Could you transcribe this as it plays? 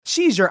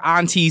She's your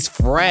auntie's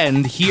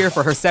friend here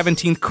for her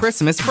 17th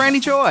Christmas,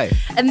 Franny Joy.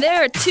 And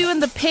there are two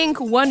in the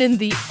pink, one in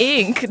the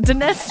ink,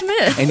 Dinesh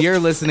Smith. And you're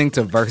listening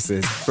to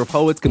Versus, where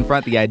poets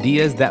confront the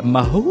ideas that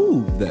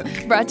behoove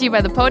them. Brought to you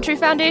by the Poetry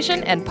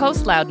Foundation and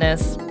Post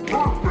Loudness.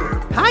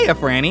 Hiya,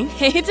 Franny.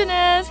 Hey,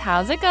 Dinesh.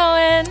 How's it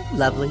going?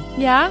 Lovely.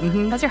 Yeah?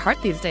 How's your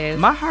heart these days?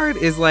 My heart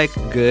is like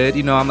good.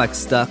 You know, I'm like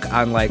stuck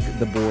on like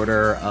the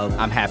border of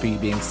I'm happy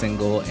being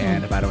single,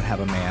 and if I don't have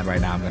a man right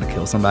now, I'm going to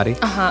kill somebody.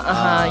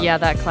 Yeah,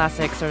 that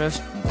classic sort of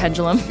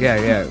pendulum.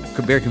 Yeah.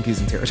 Very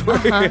confusing territory.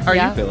 How are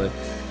you feeling?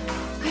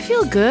 I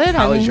feel good.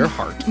 How is your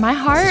heart? My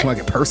heart? Just want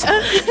to get personal.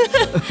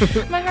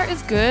 My heart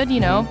is good, you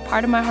know.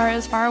 Part of my heart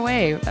is far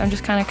away. I'm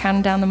just kind of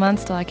counting down the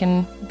months till I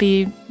can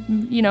be,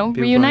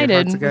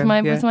 reunited with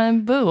my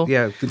boo.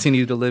 Yeah,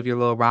 continue to live your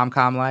little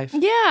rom-com life.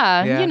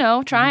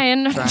 Yeah.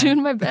 Trying.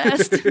 Doing my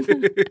best.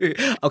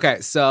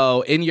 Okay,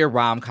 so in your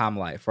rom-com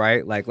life,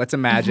 right? Like, let's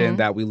imagine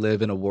that we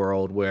live in a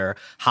world where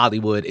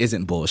Hollywood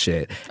isn't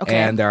bullshit. Okay.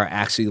 And there are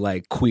actually,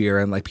 like, queer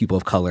and, like, people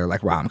of color,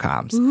 like,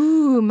 rom-coms.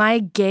 Ooh, my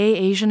gay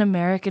Asian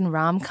American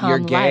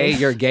rom-com life.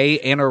 You're gay,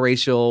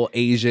 interracial,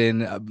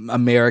 Asian,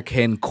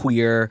 American,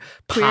 queer,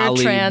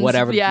 poly, trans,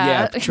 whatever.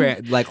 yeah.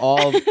 Like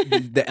all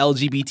the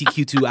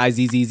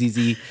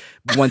LGBTQ2IZZZZ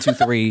 1, 2,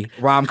 3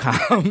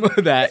 rom-com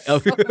that So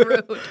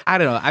rude. I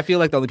don't know. I feel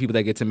like the only people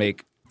that get to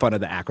make fun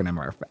of the acronym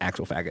are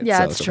actual faggots. Yeah,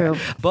 so it's okay. true.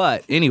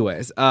 But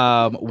anyways,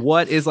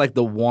 what is like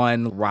the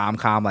one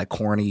rom-com like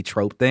corny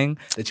trope thing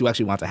that you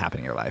actually want to happen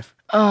in your life?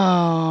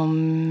 Oh,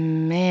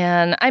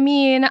 man. I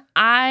mean,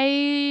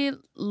 I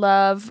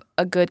love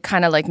a good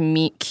kind of like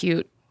meet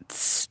cute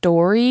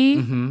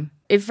story.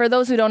 If for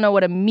those who don't know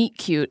what a meet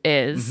cute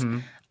is,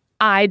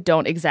 I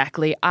don't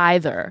exactly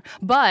either.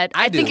 But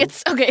I think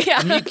it's okay.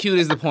 Yeah. Meet cute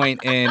is the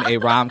point in a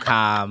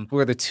rom-com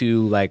where the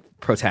two like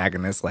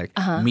protagonists like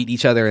meet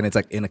each other and it's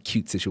like in a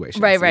cute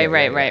situation. Right.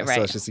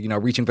 So it's just,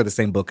 reaching for the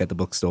same book at the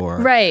bookstore.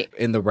 Right.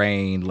 In the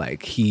rain,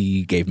 like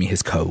he gave me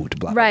his code,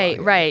 blah, blah, Right,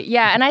 blah. right.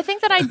 Yeah. And I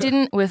think that I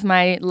didn't with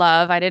my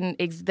love.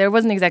 There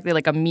wasn't exactly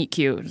like a meet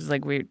cute. It was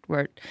like we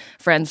were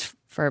friends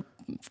for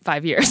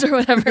 5 years or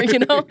whatever,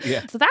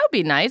 Yeah. So that would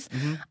be nice.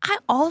 I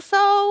also,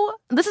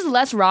 this is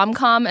less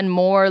rom-com and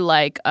more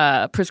like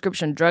a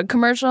prescription drug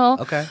commercial.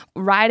 Okay.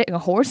 Riding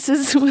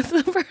horses with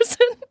a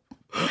person.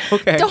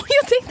 Okay. Don't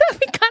you think that'd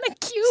be kind of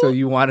cute? So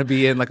you want to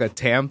be in like a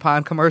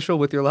tampon commercial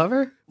with your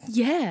lover?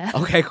 Yeah.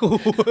 Okay, cool.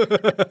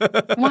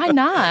 Why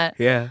not?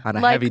 Yeah. On a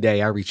Like- heavy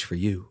day, I reach for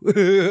you.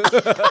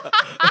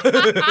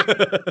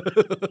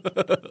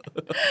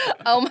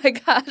 Oh my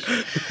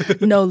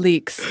gosh. No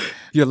leaks.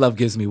 Your love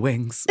gives me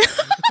wings.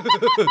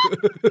 Perfect.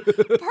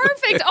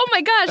 Oh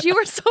my gosh, you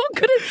were so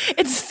good at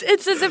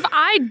it's as if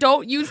I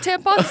don't use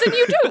tampons and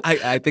you do.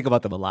 I think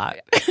about them a lot.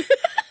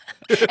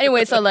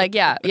 Anyway, so like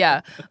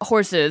yeah.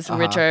 Horses,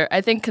 which are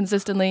I think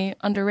consistently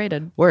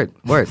underrated. Word.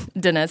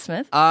 Dinesh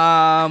Smith.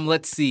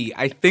 Let's see.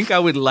 I think I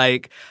would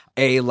like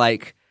a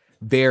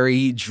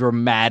very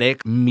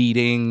dramatic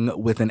meeting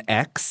with an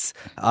ex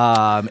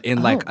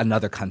in like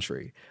another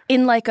country.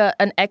 In like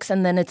an ex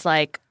and then it's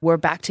like we're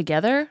back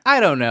together?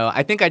 I don't know.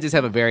 I think I just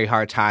have a very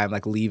hard time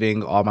like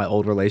leaving all my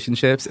old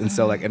relationships. And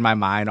so like in my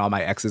mind, all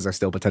my exes are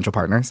still potential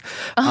partners.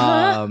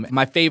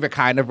 My favorite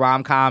kind of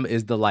rom-com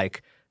is the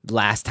like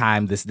last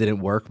time this didn't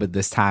work, but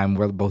this time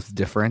we're both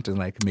different and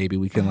like maybe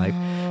we can like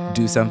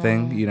do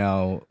something,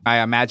 I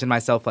imagine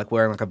myself like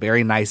wearing like a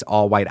very nice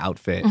all white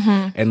outfit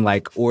and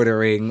like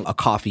ordering a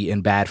coffee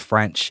in bad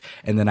French,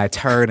 and then I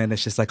turn and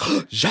it's just like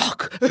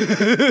Jacques.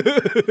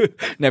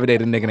 Never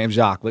dated a nigga named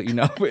Jacques, but in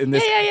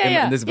this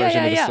in this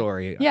version of the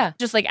story. Yeah.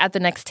 Just like at the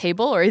next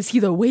table, or is he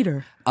the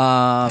waiter?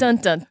 Dun dun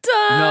dun.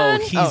 No,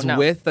 he's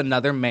with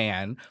another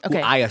man who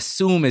I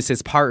assume is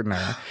his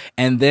partner.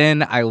 And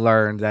then I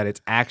learned that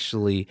it's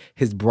actually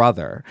his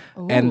brother.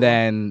 Ooh. And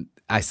then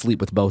I sleep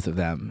with both of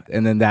them.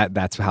 And then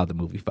that's how the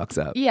movie fucks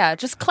up. Yeah,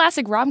 just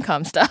classic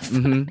rom-com stuff.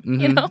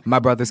 My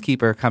Brother's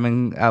Keeper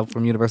coming out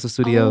from Universal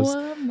Studios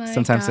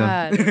sometime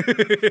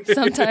soon.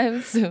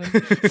 Sometime soon.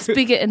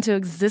 Speak it into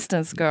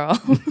existence, girl.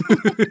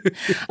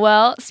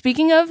 Well,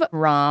 speaking of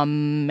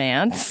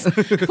romance.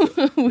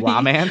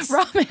 Romance?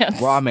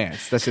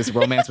 Romance. That's just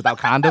romance without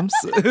condoms?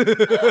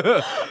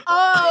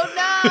 Oh,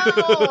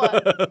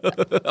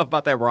 no!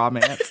 About that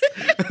romance.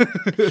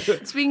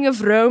 Speaking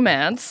of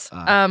romance,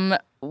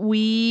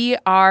 we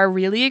are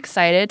really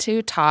excited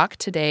to talk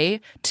today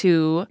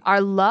to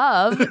our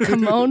love,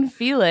 Kimon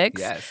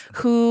Felix,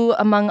 who,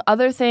 among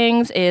other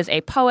things, is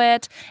a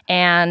poet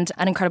and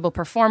an incredible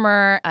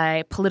performer,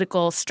 a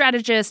political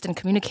strategist and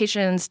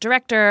communications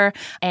director,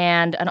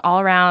 and an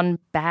all-around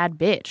bad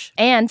bitch,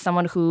 and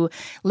someone who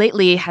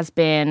lately has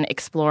been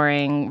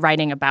exploring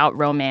writing about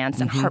romance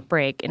and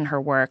heartbreak in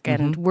her work.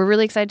 And we're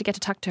really excited to get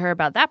to talk to her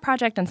about that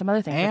project and some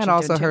other things. And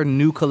also her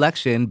new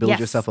collection, Build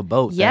Yourself a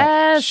Boat,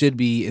 that should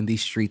be in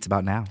these streets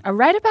about now.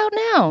 Right about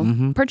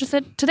now. Purchase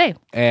it today.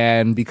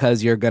 And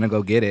because you're going to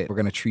go get it, we're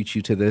going to treat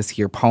you to this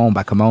here poem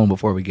by Kimon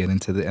before we get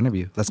into the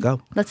interview. Let's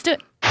go. Let's do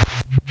it.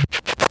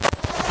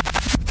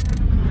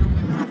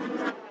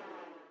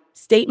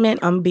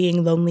 Statement on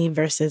being lonely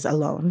versus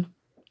alone.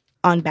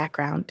 on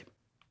background.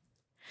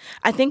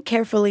 I think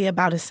carefully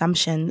about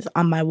assumptions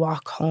on my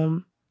walk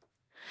home.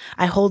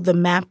 I hold the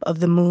map of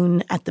the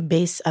moon at the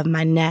base of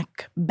my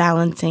neck,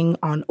 balancing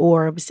on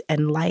orbs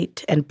and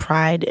light and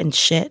pride and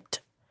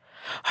shit.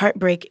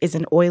 Heartbreak is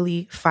an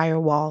oily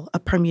firewall, a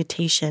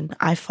permutation.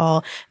 I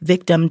fall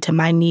victim to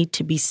my need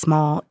to be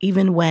small,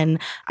 even when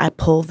I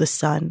pull the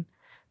sun,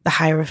 the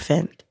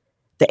Hierophant,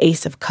 the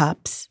Ace of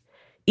Cups.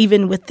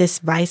 Even with this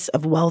vice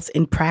of wealth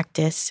in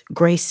practice,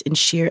 grace and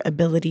sheer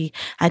ability,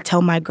 I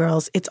tell my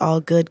girls it's all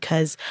good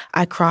because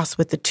I cross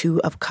with the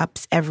 2 of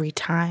Cups every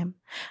time.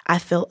 I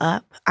fill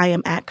up. I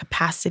am at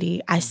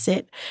capacity. I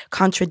sit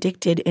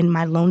contradicted in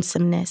my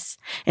lonesomeness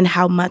and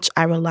how much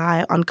I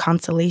rely on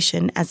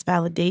consolation as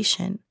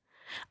validation.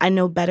 I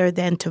know better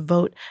than to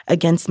vote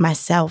against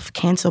myself,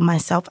 cancel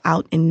myself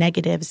out in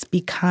negatives, be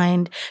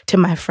kind to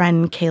my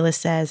friend, Kayla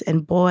says,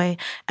 and boy,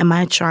 am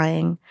I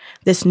trying.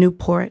 This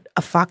Newport,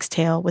 a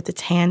foxtail with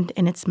its hand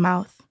in its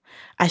mouth.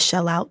 I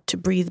shell out to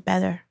breathe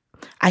better.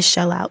 I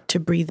shell out to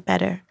breathe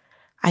better.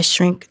 I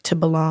shrink to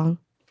belong.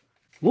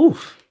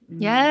 Oof.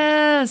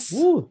 Yes.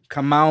 Woo.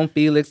 Kamau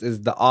Felix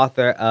is the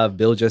author of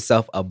Build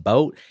Yourself a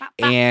Boat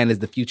and is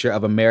the future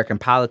of American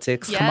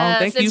politics. Yes, Kamau,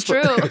 thank you. It's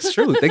true. It's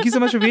true. Thank you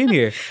so much for being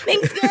here.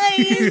 Thanks,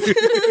 guys.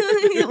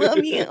 I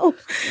love you.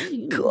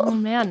 Cool. Oh,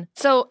 man.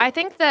 So I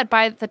think that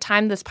by the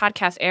time this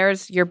podcast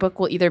airs, your book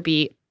will either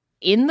be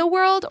in the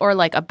world or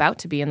like about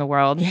to be in the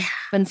world. Yeah.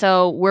 And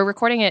so we're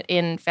recording it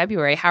in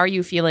February. How are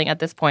you feeling at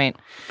this point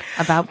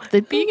about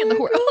the being in the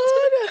world?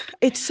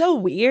 It's so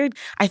weird.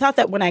 I thought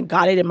that when I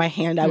got it in my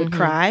hand, I would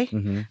cry.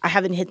 I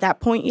haven't hit that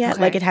point yet.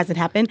 Okay. Like, it hasn't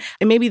happened.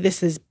 And maybe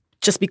this is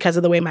just because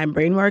of the way my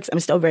brain works. I'm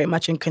still very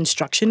much in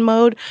construction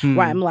mode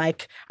where I'm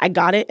like, I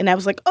got it. And I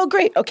was like, oh,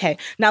 great. Okay.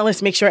 Now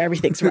let's make sure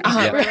everything's right.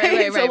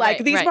 So like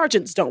these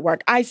margins don't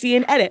work. I see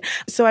and edit.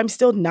 So I'm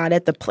still not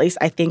at the place,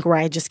 I think, where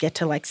I just get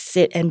to like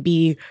sit and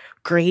be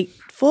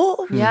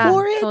grateful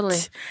for it. Totally.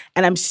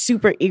 And I'm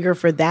super eager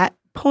for that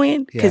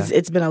point because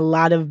it's been a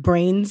lot of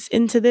brains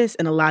into this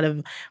and a lot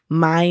of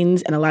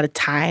minds and a lot of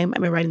time.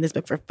 I've been writing this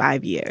book for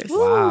 5 years.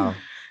 Wow.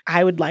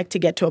 I would like to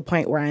get to a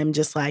point where I'm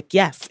just like,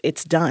 yes,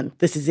 it's done.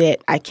 This is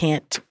it. I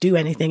can't do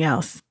anything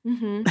else.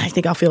 I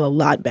think I'll feel a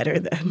lot better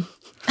then.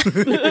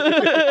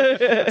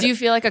 Do you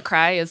feel like a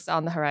cry is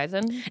on the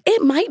horizon?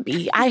 It might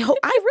be. I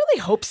really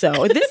hope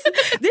so.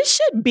 This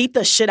shit beat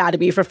the shit out of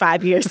me for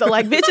 5 years. So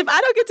like, bitch, if I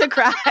don't get to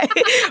cry,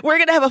 we're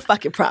gonna have a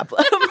fucking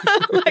problem.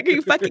 Like, are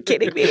you fucking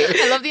kidding me?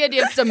 I love the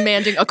idea of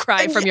demanding a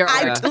cry from your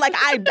art.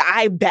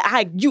 I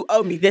bet you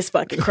owe me this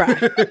fucking cry.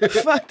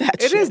 Fuck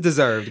that shit. It is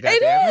deserved.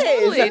 It is.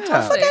 Totally.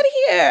 Fuck out of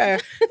here.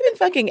 I've been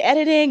fucking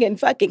editing and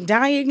fucking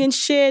dying and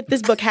shit.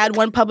 This book had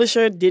one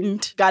publisher,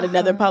 didn't, got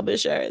another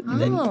publisher.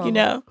 Then, you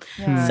know.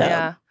 So.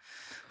 Yeah.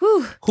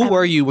 Who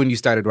were you when you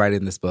started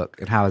writing this book,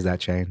 and how has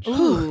that changed?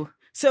 Ooh.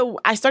 So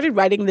I started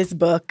writing this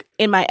book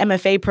in my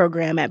MFA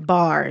program at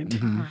Bard,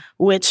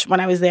 which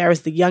when I was there, I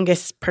was the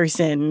youngest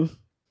person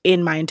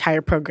in my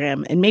entire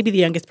program and maybe the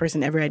youngest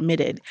person ever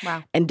admitted.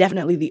 Wow. And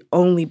definitely the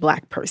only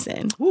Black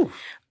person.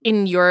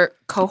 In your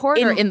cohort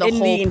or in the whole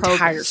the program?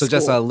 entire So school.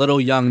 just a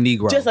little young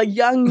Negro. Just a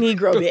young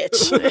Negro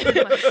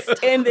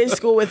bitch in this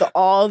school with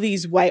all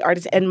these white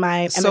artists. And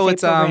my so MFA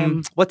it's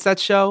program. what's that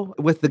show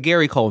with the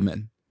Gary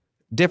Coleman?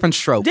 Different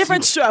Strokes.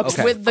 Different Strokes.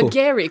 Okay, With the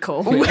Gary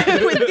Coleman.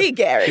 with the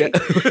Gary.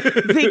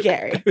 The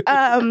Gary.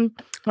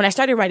 When I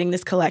started writing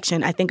this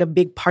collection, I think a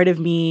big part of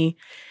me,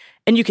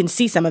 and you can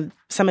see some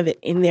of it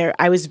in there,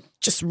 I was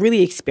just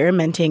really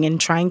experimenting and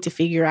trying to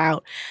figure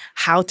out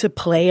how to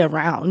play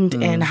around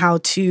and how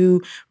to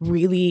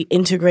really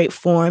integrate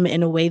form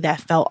in a way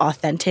that felt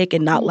authentic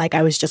and not like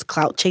I was just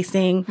clout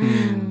chasing.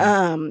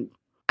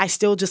 I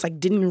still just like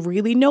didn't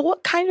really know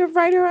what kind of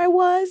writer I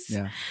was.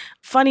 Yeah.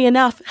 Funny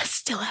enough, I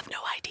still have no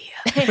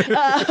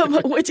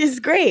idea, which is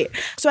great.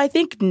 So I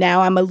think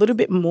now I'm a little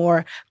bit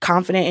more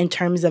confident in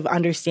terms of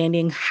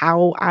understanding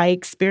how I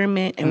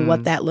experiment and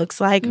what that looks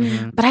like.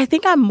 But I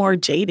think I'm more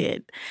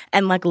jaded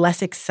and like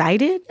less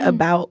excited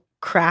about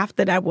craft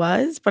than I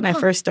was when I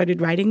first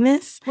started writing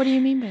this. What do you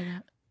mean by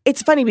that?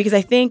 It's funny because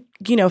I think,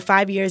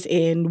 5 years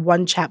in,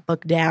 one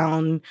chapbook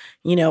down,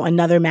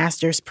 another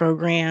master's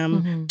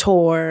program,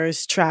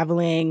 tours,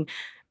 traveling.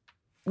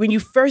 When you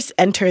first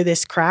enter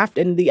this craft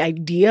and the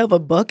idea of a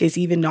book is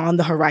even on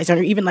the horizon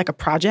or even like a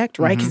project,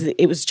 right? Because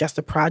it was just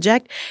a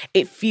project.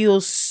 It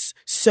feels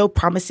so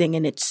promising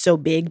and it's so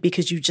big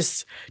because you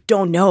just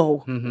don't know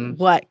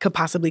what could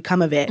possibly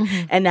come of it.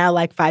 And now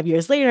like 5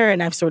 years later,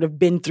 and I've sort of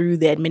been through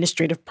the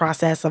administrative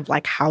process of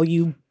like how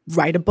you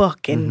write a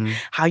book and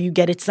how you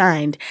get it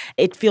signed.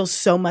 It feels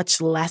so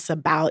much less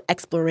about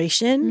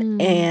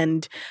exploration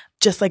and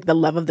just like the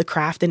love of the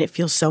craft, and it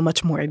feels so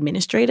much more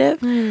administrative.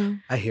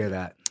 I hear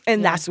that.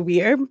 And that's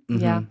weird.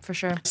 Yeah, for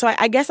sure. So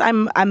I guess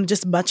I'm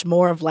just much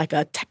more of like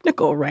a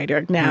technical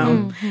writer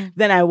now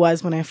than I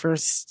was when I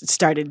first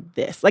started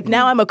this. Like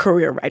now I'm a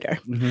career writer,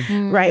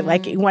 right?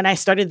 Like when I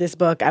started this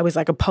book, I was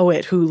like a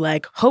poet who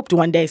like hoped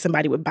one day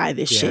somebody would buy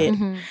this shit.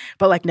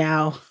 But like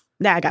now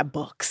Now I got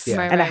books Yeah.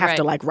 and I have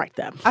to like write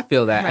them. I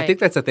feel that. Right. I think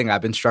that's the thing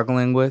I've been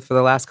struggling with for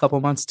the last couple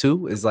months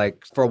too, is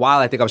like for a while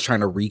I think I was trying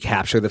to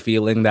recapture the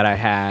feeling that I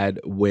had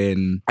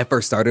when I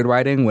first started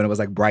writing, when it was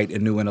like bright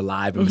and new and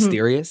alive and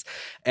mysterious.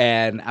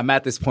 And I'm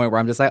at this point where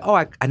I'm just like, oh,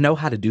 I know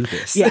how to do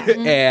this. Yeah.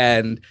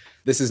 And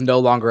this is no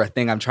longer a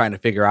thing I'm trying to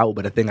figure out,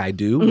 but a thing I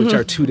do, which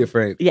are two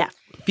different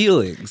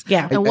feelings.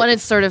 Yeah. And one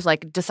is sort of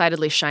like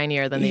decidedly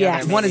shinier than the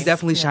other. One is maybe.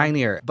 definitely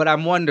shinier. But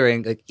I'm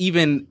wondering, like,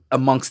 even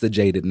amongst the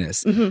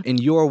jadedness, in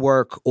your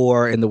work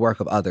or in the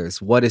work of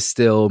others, what is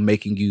still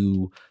making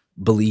you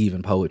believe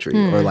in poetry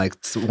or like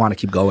want to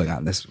keep going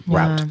on this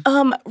route?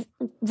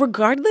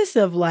 Regardless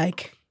of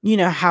like, you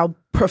know, how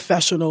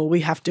professional we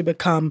have to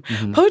become,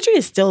 poetry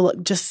is still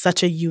just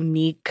such a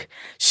unique,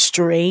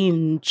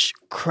 strange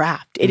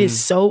craft. It is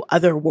so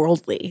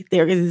otherworldly.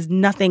 There is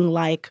nothing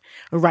like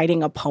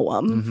writing a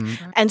poem.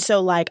 And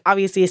so like,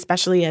 obviously,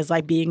 especially as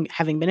like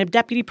having been a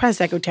deputy press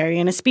secretary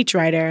and a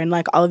speechwriter and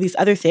like all of these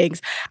other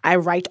things, I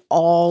write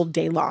all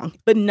day long,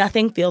 but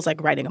nothing feels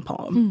like writing a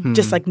poem.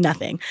 Just like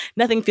nothing.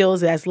 Nothing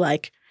feels as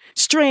like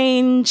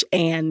strange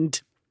and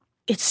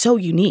it's so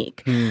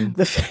unique.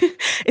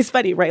 It's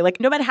funny, right? Like,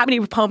 no matter how many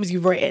poems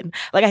you've written,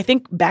 like, I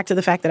think back to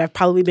the fact that I've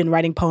probably been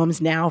writing poems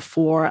now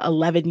for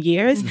 11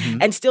 years.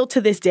 And still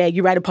to this day,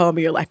 you write a poem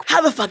and you're like,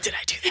 how the fuck did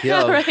I do that?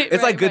 Yo, Right,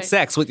 it's like good right.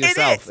 sex with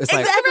yourself. It's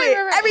like, Exactly.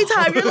 Every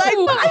time you're like,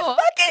 I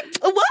fucking,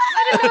 what?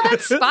 I didn't know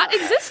that spot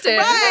existed.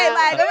 Right,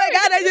 like, oh my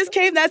God, I just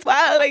came that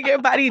spot. Like, your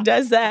body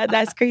does that.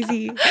 That's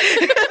crazy.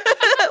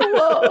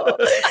 Whoa.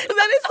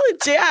 That is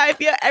legit how I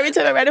feel every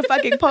time I write a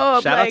fucking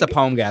poem. shout like, out to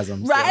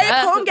poemgasms. Right?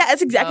 Yeah. Poemgasm.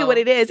 That's exactly what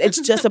it is. It's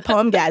just a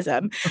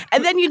poemgasm.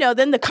 And then, you know,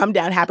 then the come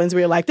down happens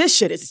where you're like, this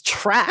shit is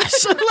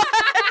trash. Like,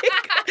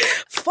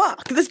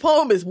 fuck, this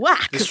poem is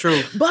whack. It's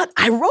true. But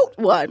I wrote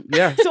one.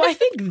 Yeah. So I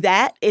think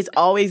that is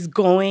always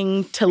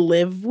going to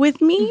live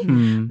with me.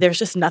 There's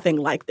just nothing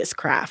like this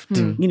craft.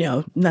 You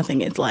know,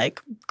 nothing is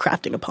like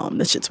crafting a poem.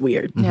 This shit's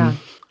weird. Yeah.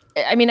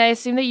 I mean, I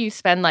assume that you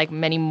spend like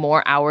many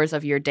more hours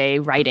of your day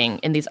writing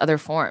in these other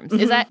forms.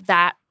 Is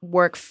that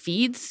work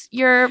feeds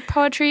your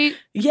poetry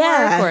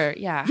Yeah. work? Or,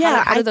 yeah.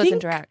 Yeah. How do I those think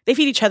interact? They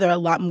feed each other a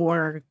lot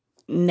more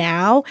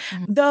now,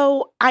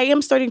 though I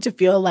am starting to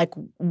feel like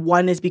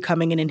one is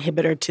becoming an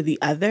inhibitor to the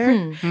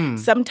other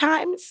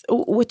sometimes,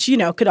 which, you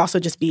know, could also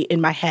just be in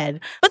my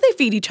head. But they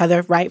feed each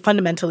other, right?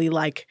 Fundamentally,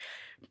 like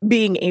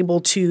being able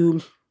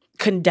to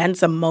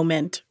condense a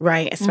moment,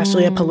 right,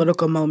 especially a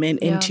political moment,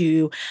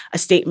 into a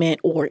statement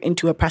or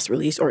into a press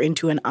release or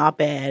into an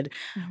op-ed,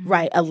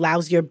 right,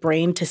 allows your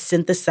brain to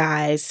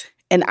synthesize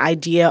an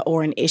idea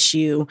or an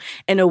issue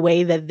in a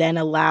way that then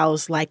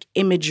allows like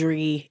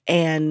imagery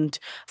and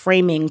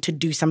framing to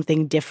do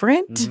something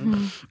different.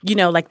 You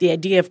know, like the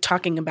idea of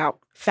talking about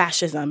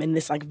fascism in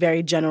this like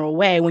very general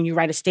way. When you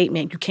write a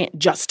statement, you can't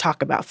just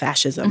talk about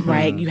fascism,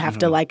 right? You have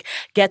to like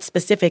get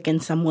specific in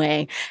some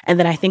way. And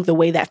then I think the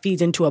way that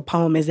feeds into a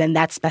poem is then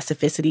that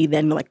specificity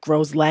then like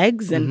grows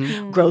legs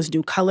and grows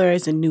new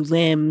colors and new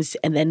limbs.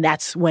 And then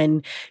that's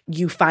when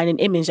you find an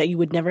image that you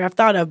would never have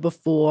thought of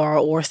before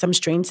or some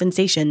strange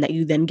sensation that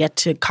you then get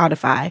to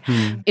codify.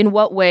 In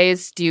what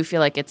ways do you feel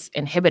like it's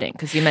inhibiting?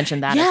 Because you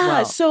mentioned that as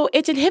well. So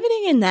it's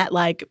inhibiting in that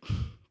like,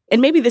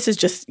 and maybe this is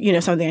just, you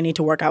know, something I need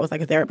to work out with like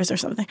a therapist or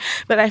something,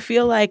 but I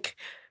feel like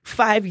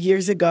 5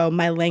 years ago,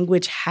 my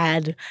language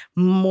had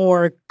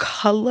more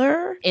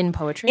color. In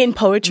poetry? In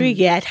poetry,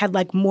 yeah. It had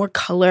like more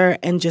color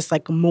and just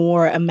like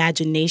more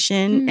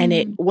imagination and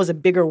it was a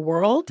bigger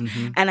world.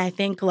 And I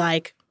think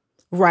like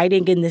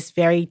writing in this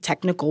very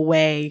technical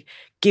way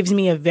gives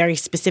me a very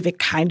specific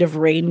kind of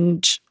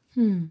range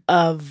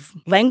of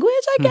language,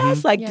 I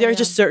guess. Like there are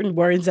just certain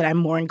words that I'm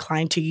more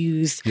inclined to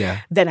use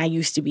than I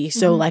used to be.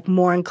 So like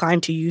more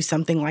inclined to use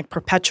something like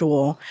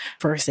perpetual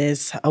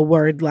versus a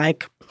word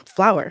like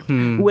flower,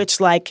 which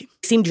like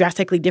seem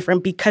drastically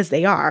different because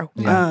they are.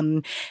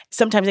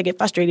 Sometimes I get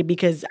frustrated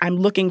because I'm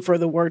looking for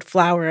the word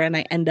flower and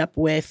I end up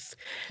with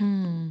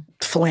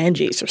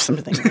phalanges or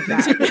something like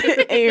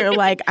that. And you're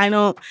like, I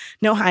don't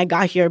know how I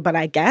got here, but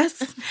I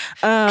guess.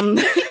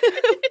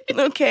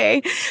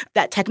 Okay.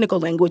 That technical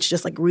language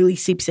just like really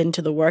seeps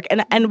into the work.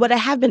 And what I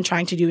have been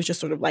trying to do is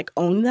just sort of like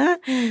own that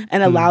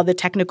and allow the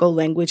technical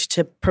language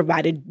to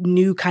provide a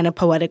new kind of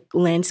poetic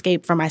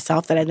landscape for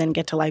myself that I then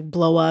get to like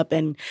blow up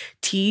and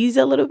tease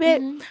a little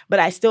bit. But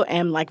I still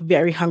am like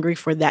very hungry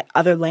for that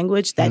other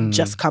language that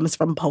just comes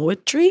from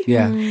poetry.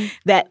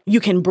 That you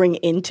can bring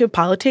into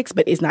politics,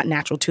 but is not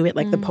natural to it.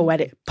 Like the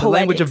poetic. The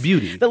language of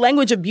beauty. The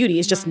language of beauty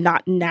is just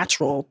not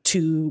natural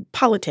to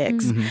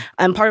politics.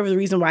 And part of the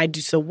reason why I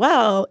do so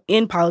well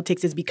in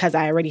politics is because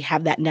I already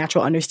have that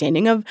natural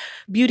understanding of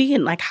beauty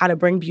and like how to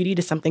bring beauty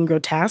to something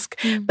grotesque,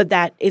 but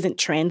that isn't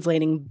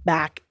translating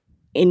back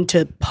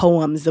into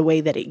poems the way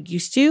that it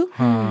used to.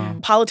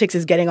 Politics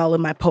is getting all of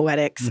my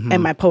poetics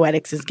and my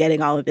poetics is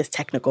getting all of this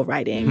technical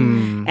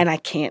writing and I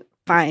can't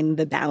find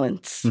the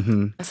balance.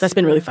 So that's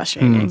been really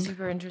frustrating.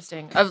 Super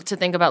interesting to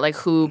think about like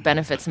who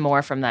benefits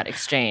more from that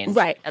exchange.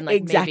 Right. And like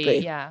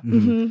exactly.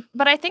 maybe,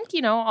 But I think,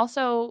 you know,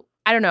 also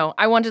I don't know.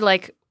 I want to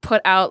like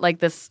put out like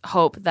this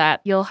hope that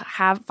you'll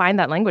find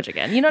that language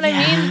again. You know what I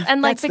mean?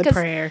 And like, that's because the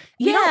prayer.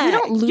 we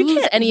don't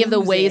lose any of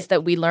the ways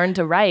that we learn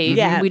to write.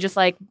 Yeah. We just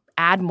like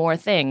add more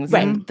things.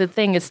 Right. And the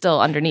thing is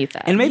still underneath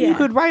that. And maybe you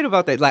could write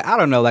about that. Like, I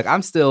don't know. Like,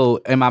 I'm still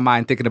in my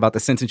mind thinking about the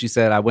sentence you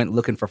said, I went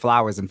looking for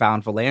flowers and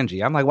found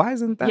phalange. I'm like, why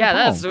isn't that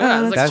a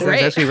poem? That's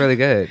great. actually really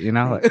good, you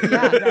know?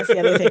 Yeah, that's the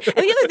other thing.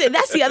 And the other thing,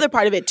 that's the other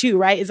part of it too,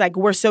 right? Is like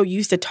we're so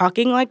used to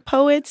talking like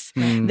poets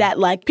that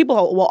like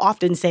people will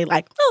often say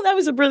like, oh, that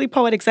was a really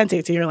poetic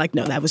sentence. And you're like,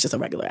 no, that was just a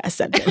regular ass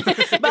sentence.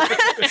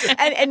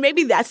 and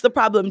maybe that's the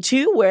problem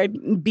too, where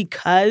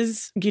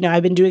because, you know,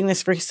 I've been doing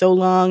this for so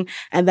long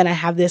and then I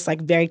have this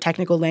like very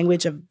technical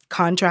language of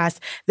contrast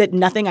that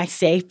nothing I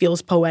say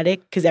feels poetic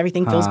because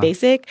everything feels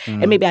basic.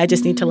 And maybe I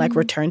just need to like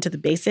return to the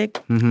basic.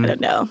 I don't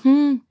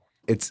know.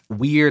 It's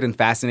weird and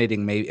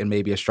fascinating and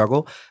maybe a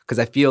struggle because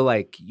I feel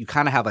like you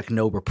kind of have like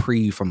no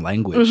reprieve from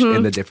language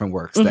in the different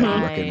works that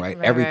you work in, right?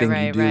 Everything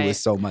you do is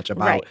so much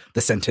about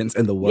the sentence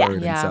and the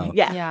word.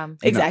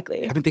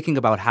 Exactly. I've been thinking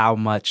about how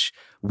much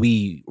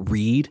we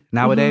read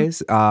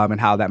nowadays and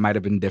how that might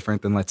have been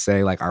different than, let's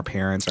say, like our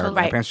parents or our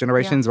parents'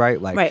 generations, right?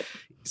 Like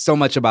so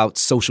much about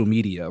social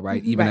media,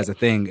 right? Even as a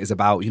thing is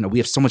about, you know, we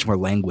have so much more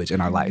language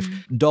in our life.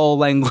 Dull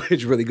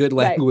language, really good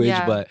language,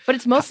 but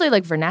it's mostly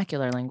like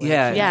vernacular language.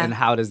 Yeah. And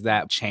how does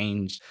that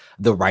change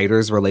the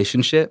writer's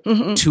relationship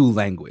to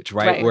language,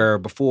 right? Where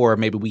before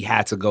maybe we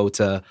had to go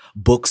to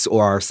books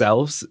or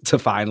ourselves to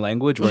find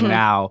language, where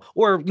now,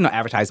 or, you know,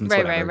 advertisements,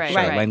 whatever.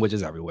 Language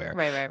is everywhere.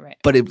 Right.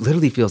 But it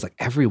literally feels like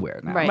everywhere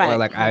now. Right. Or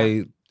like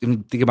I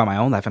think about my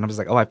own life and I'm just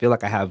like, oh, I feel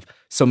like I have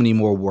so many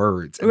more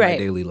words in my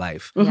daily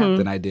life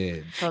than I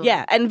did.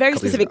 Yeah, and very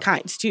specific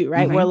kinds too,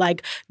 right? Where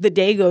like the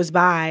day goes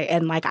by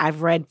and like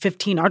I've read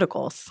 15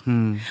 articles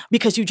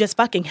because you just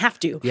fucking have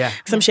to. Yeah.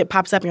 Some shit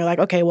pops up and you're like,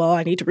 okay, well,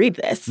 I need to read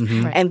this.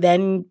 And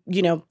then,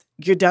 you know,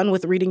 you're done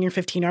with reading your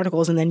 15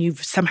 articles and then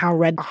you've somehow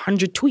read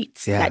 100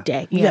 tweets that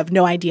day. You have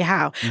no idea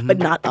how, but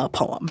not a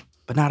poem.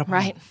 But not a poem.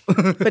 Right.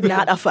 But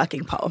not a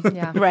fucking poem.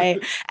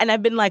 Right. And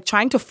I've been like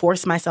trying to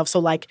force myself.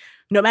 So like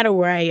no matter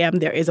where I am,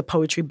 there is a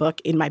poetry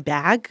book in my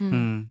bag.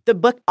 The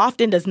book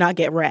often does not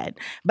get read,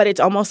 but it's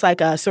almost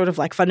like a sort of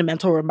like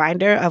fundamental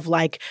reminder of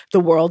like the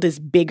world is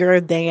bigger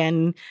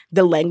than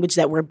the language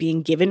that we're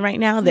being given right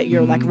now that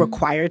you're like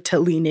required to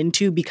lean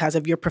into because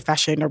of your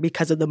profession or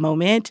because of the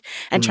moment,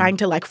 and trying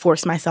to like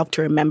force myself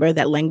to remember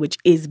that language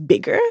is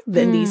bigger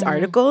than these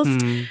articles.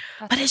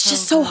 But it's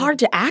just so hard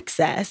to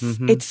access.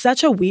 It's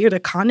such a weird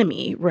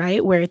economy,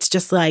 right? Where it's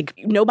just like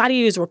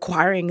nobody is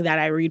requiring that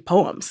I read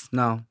poems.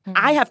 No.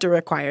 I have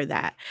to require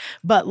that.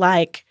 But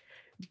like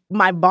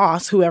my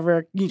boss,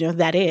 whoever, you know,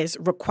 that is,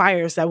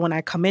 requires that when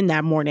I come in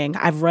that morning,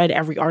 I've read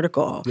every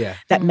article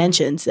that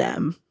mentions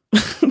them.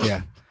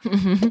 Yeah.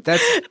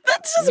 That's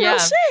just real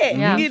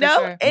shit, you know?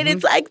 Sure. And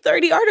it's like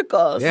 30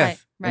 articles. Yeah.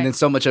 And then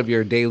so much of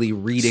your daily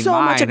reading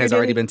mind has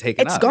already been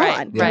taken up. It's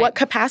gone. What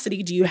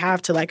capacity do you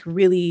have to like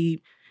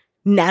really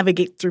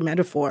navigate through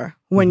metaphor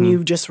when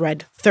you've just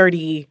read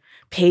 30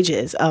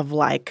 pages of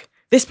like,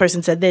 this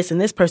person said this and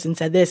this person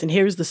said this, and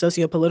here's the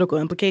socio-political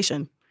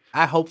implication.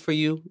 I hope for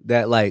you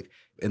that like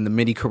in the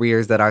many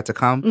careers that are to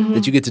come,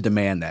 that you get to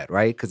demand that,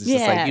 right? Because it's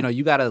just like, you know,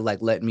 you got to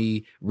like let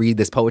me read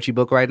this poetry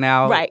book right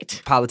now,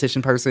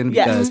 politician person,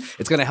 because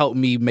it's going to help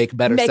me make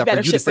better stuff for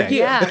you to say.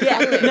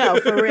 No,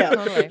 for real.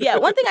 Totally. Yeah,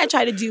 one thing I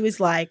try to do is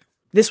like,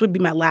 this would be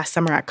my last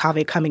summer at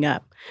Cave coming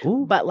up.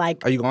 Ooh. But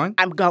like, are you going?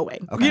 I'm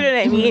going. Okay. You know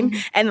what I mean?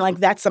 And like,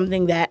 that's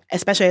something that,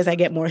 especially as I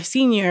get more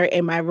senior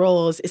in my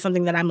roles, is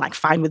something that I'm like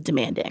fine with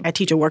demanding. I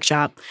teach a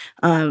workshop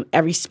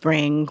every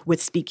spring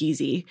with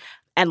Speakeasy.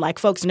 And like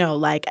folks know,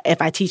 like if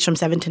I teach from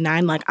 7 to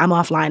 9, like I'm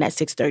offline at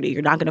 6:30.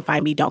 You're not going to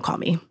find me. Don't call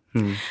me.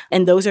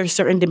 And those are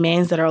certain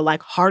demands that are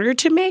like harder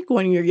to make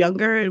when you're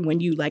younger and when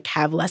you like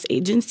have less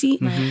agency.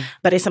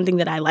 But it's something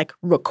that I like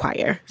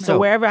require. So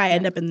wherever I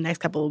end up in the next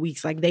couple of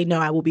weeks, like they know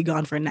I will be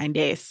gone for 9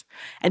 days,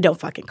 and don't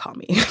fucking call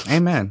me.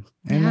 Amen.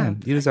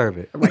 You deserve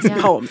it. Write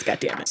some poems,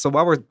 goddammit. So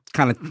while we're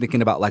kind of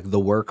thinking about like the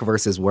work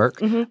versus work,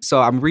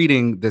 so I'm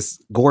reading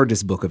this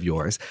gorgeous book of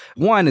yours.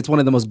 One, it's one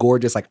of the most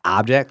gorgeous like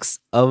objects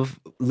of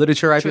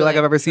literature I feel like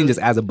I've ever seen just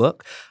as a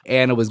book.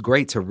 And it was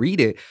great to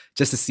read it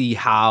just to see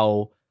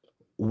how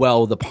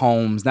well the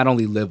poems not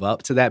only live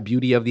up to that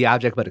beauty of the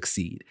object, but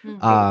exceed.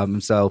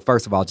 So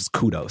first of all, just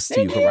kudos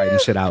to you for writing the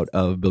shit out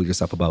of Build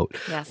Yourself a Boat.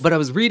 But I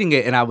was reading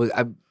it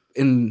and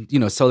and you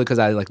know, solely because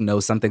I like know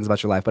some things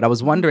about your life, but I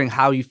was wondering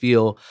how you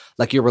feel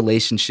like your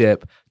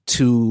relationship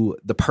to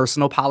the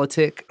personal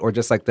politic, or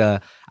just like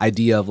the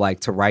idea of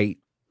like to write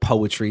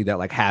poetry that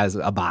like has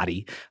a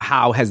body.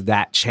 How has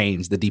that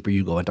changed the deeper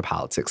you go into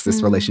politics,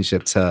 this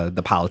relationship to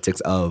the politics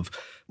of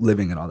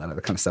living and all that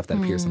other kind of stuff that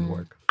appears in the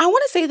work? I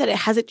want to say that it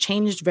hasn't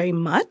changed very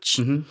much,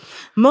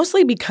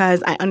 mostly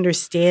because I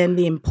understand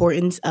the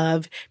importance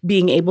of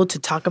being able to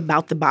talk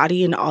about the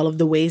body in all of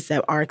the ways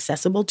that are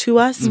accessible to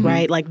us,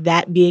 right? Like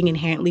that being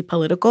inherently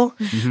political.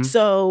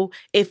 So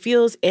it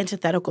feels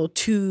antithetical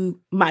to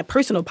my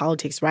personal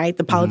politics, right?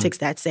 The politics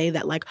that say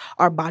that like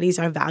our bodies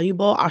are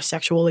valuable, our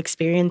sexual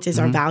experiences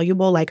are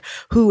valuable, like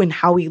who and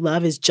how we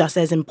love is just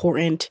as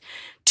important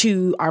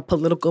to our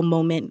political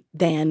moment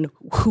than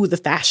who the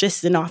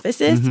fascist in office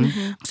is.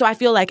 So I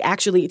feel like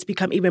actually it's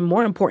become even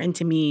more important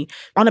to me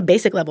on a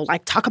basic level,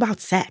 like talk about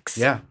sex.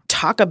 Yeah.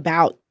 Talk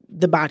about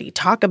the body.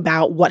 Talk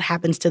about what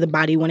happens to the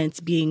body when it's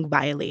being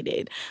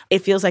violated. It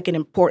feels like an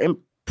important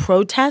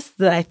protest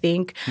that I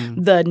think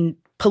the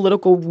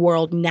political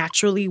world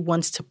naturally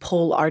wants to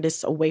pull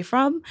artists away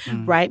from,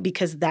 right?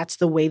 Because that's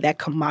the way that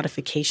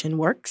commodification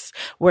works,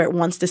 where it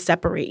wants to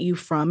separate you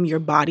from your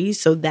body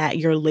so that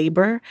your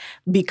labor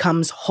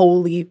becomes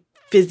wholly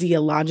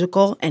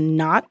physiological and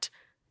not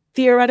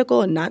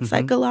theoretical and not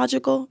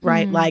psychological,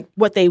 right? Like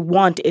what they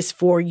want is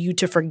for you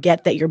to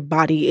forget that your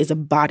body is a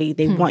body.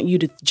 They want you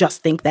to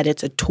just think that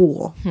it's a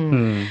tool.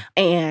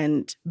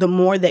 And the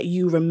more that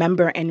you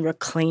remember and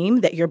reclaim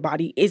that your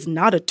body is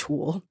not a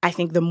tool, I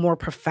think the more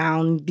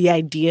profound the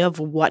idea of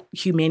what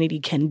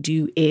humanity can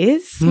do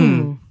is.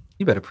 You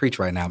better preach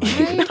right now,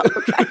 man.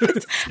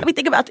 Let me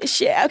think about this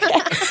shit,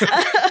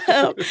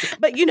 okay?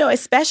 But, you know,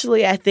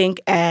 especially I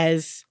think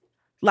as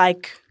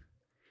like,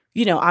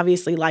 you know,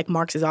 obviously, like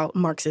Marx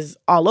is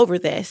all over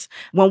this.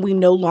 When we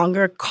no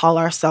longer call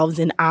ourselves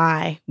an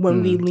I,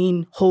 when we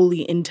lean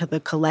wholly into the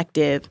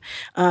collective,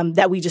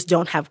 that we just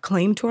don't have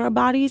claim to our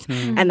bodies.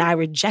 And I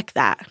reject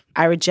that.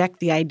 I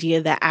reject the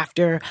idea that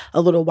after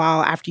a little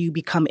while, after you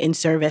become in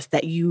service,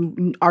 that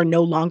you are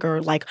no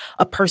longer like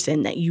a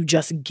person, that you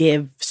just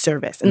give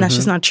service. And that's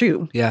just not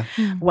true. Yeah.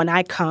 When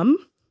I come,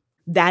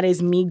 that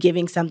is me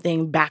giving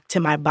something back to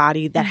my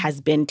body that has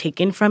been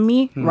taken from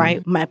me,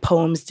 right? My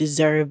poems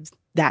deserve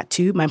that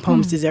too. My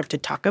poems deserve to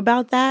talk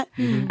about that,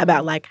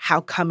 about like how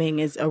coming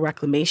is a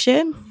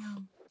reclamation.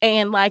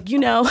 And like, you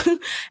know,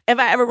 if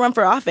I ever run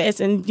for office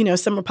and, you know,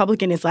 some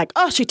Republican is like,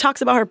 oh, she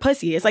talks about her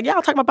pussy. It's like, yeah,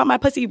 I'll talk about my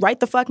pussy right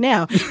the fuck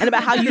now. And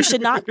about how you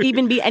should not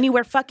even be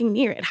anywhere fucking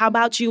near it. How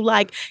about you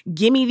like,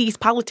 give me these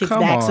politics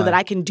back so that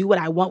I can do what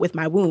I want with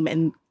my womb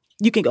and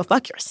you can go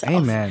fuck yourself.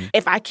 Amen.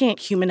 If I can't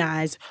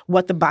humanize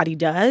what the body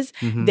does,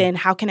 then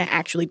how can I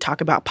actually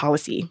talk about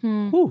policy?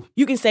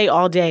 You can say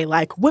all day,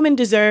 like, women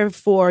deserve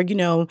for, you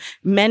know,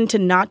 men to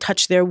not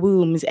touch their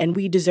wombs and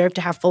we deserve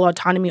to have full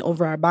autonomy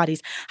over our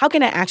bodies. How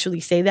can I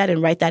actually say that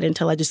and write that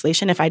into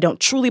legislation if I don't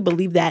truly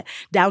believe that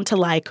down to,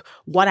 like,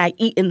 what I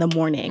eat in the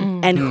morning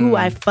and who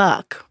I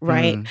fuck,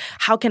 right?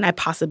 How can I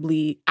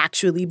possibly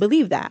actually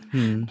believe that?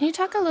 Can you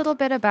talk a little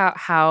bit about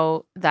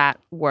how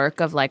that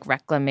work of, like,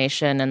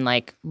 reclamation and,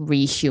 like,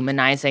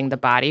 rehumanizing the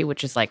body,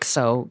 which is like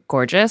so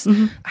gorgeous,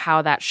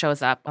 how that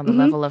shows up on the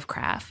level of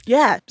craft?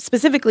 Yeah,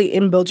 specifically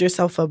in Build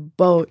Yourself a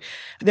Boat,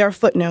 there are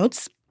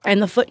footnotes. And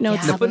the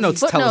footnotes... The footnotes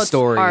tell a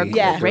story. Are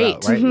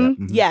great. Right?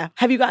 Yeah.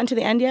 Have you gotten to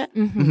the end yet?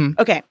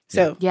 Okay.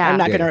 So I'm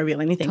not going to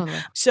reveal anything. Totally.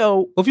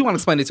 So... Well, if you want to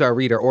explain it to our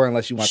reader, or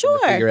unless you want them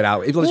to figure it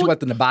out, unless you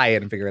want them to buy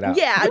it and figure it out.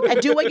 Yeah, I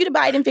do want you to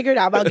buy it and figure it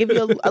out. But I'll give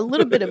you a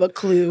little bit of a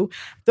clue.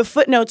 The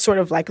footnotes sort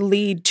of like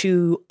lead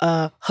to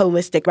a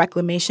holistic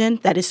reclamation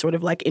that is sort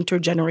of like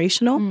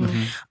intergenerational.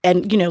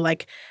 And, you know,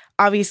 like...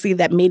 Obviously,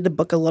 that made the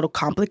book a little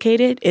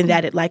complicated in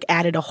that it like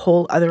added a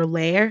whole other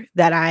layer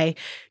that I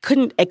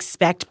couldn't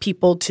expect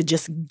people to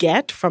just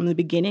get from the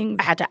beginning.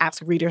 I had to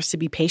ask readers to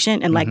be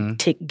patient and like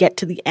to get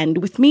to the end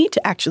with me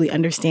to actually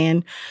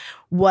understand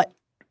what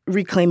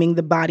reclaiming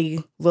the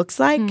body looks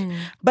like.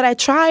 But I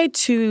tried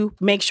to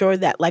make sure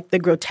that like the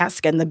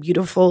grotesque and the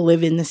beautiful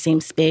live in the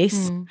same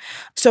space.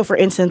 So for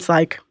instance,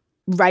 like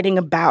writing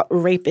about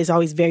rape is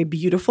always very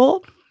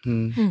beautiful.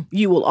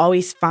 You will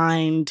always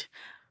find...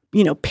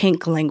 you know,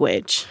 pink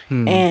language.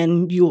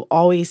 And you'll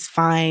always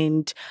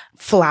find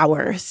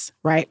flowers,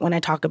 right, when I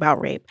talk about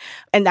rape.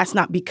 And that's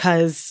not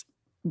because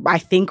I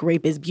think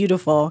rape is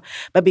beautiful,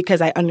 but because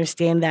I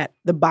understand that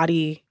the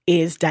body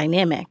is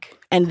dynamic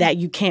and that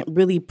you can't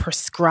really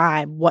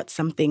prescribe what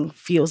something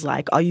feels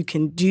like. All you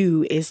can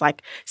do is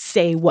like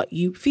say what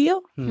you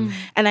feel.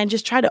 And I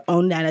just try to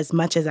own that as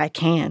much as I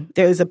can.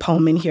 There's a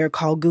poem in here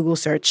called Google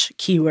Search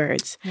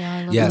Keywords. Yeah,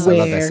 I love Yes, that. I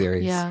love that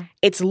series. Yeah.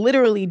 It's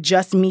literally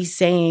just me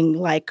saying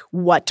like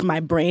what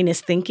my brain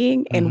is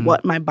thinking and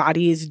what my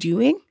body is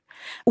doing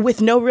with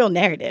no real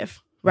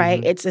narrative.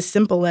 Right? It's as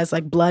simple as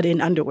like blood in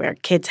underwear,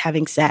 kids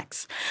having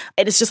sex.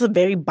 And it's just a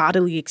very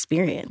bodily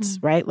experience,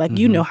 right? Like,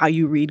 you know how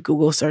you read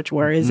Google search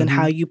words and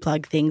how you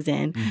plug things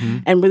in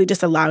and really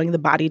just allowing the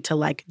body to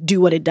like do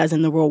what it does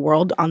in the real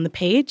world on the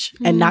page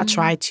and not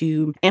try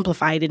to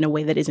amplify it in a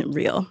way that isn't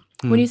real.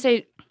 When you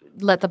say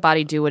let the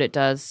body do what it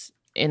does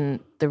in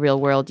the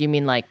real world, you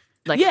mean like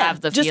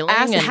have the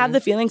feeling. Have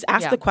the feelings,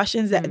 ask the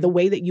questions that the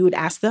way that you would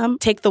ask them.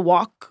 Take the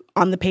walk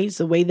on the page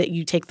the way that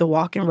you take the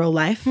walk in real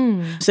life.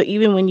 So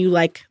even when you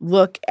like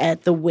look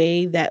at the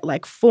way that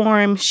like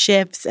form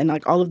shifts and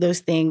like all of those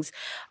things,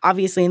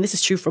 obviously, and this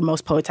is true for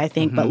most poets, I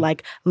think, but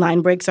like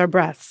line breaks are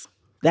breaths.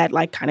 That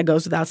like kind of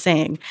goes without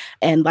saying.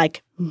 And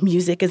like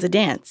music is a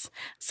dance.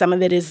 Some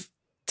of it is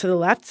to the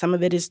left, some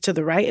of it is to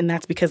the right. And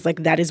that's because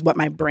like that is what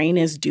my brain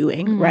is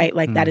doing, right?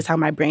 Like that is how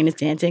my brain is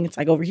dancing. It's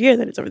like over here,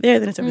 then it's over there,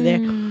 then it's over there.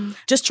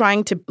 Just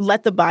trying to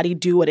let the body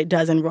do what it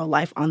does in real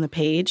life on the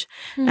page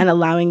and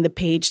allowing the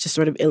page to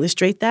sort of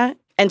illustrate that.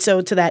 And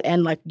so to that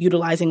end, like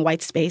utilizing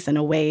white space in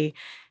a way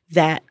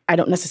that I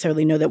don't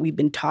necessarily know that we've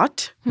been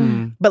taught,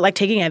 but like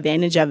taking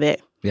advantage of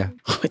it. Yeah.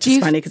 Which is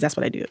funny because that's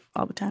what I do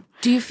all the time.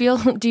 Do you feel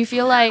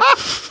like...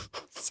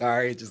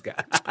 Sorry, it just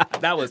got...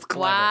 That was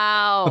clever.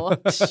 Wow.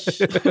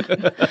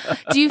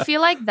 Do you feel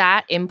like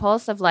that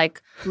impulse of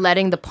like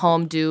letting the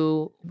poem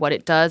do what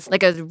it does,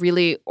 like a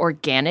really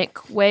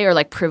organic way or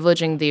like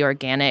privileging the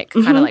organic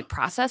kind of like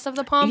process of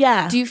the poem?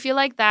 Yeah. Do you feel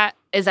like that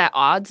is at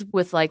odds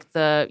with like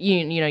the,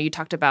 you know, you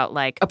talked about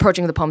like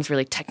approaching the poems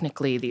really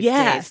technically these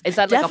days. Is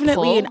that like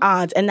definitely a pull? an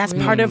odds. And that's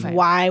part of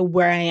why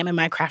where I am in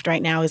my craft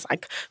right now is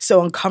like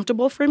so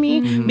uncomfortable for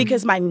me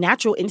because my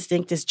natural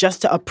instinct is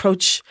just to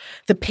approach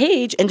the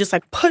page and just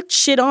like put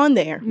shit on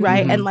there,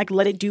 right? And like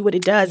let it do what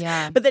it does.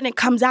 Yeah. But then it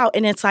comes out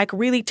and it's like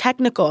really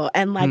technical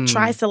and like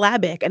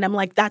trisyllabic. And I'm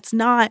like, that's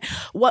not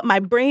what my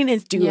brain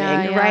is doing,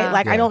 right?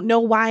 Like I don't know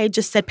why I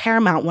just said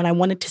Paramount when I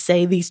wanted to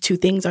say these two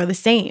things are the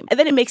same. And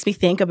then it makes me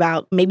think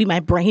about maybe my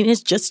brain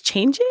is just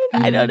changing.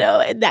 I don't know.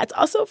 And that's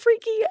also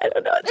freaky. I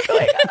don't know what's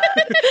going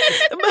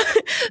on.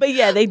 but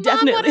yeah, they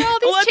definitely... Mom, what are all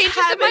these changes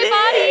in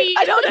my body?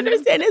 I don't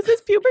understand. Is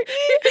this puberty?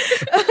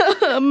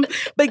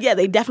 But yeah,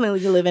 they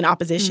definitely live in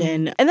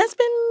opposition. And that's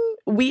been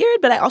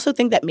weird, but I also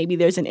think that maybe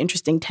there's an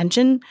interesting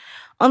tension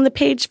on the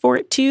page for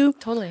it too.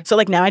 Totally. So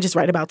like now I just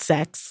write about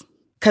sex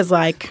because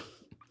like...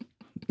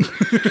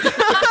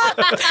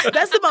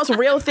 That's the most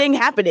real thing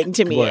happening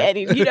to me. What? And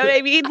you know what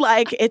I mean?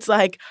 Like, it's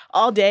like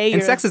all day.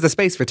 And sex is the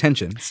space for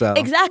tension. So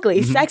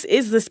exactly. Sex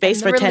is the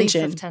space for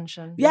tension. Of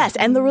tension. Yes,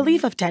 and the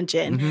relief of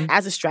tension.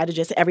 As a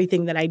strategist,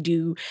 everything that I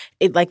do,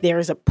 it like there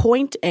is a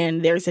point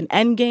and there's an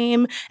end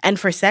game. And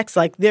for sex,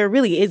 like there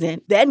really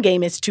isn't. The end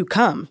game is to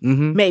come.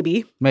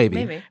 Maybe.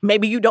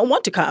 Maybe you don't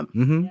want to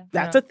come.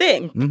 That's a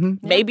thing.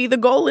 Maybe the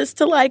goal is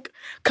to like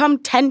come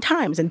 10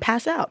 times and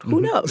pass out. Who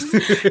knows?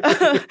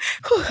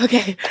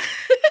 Okay.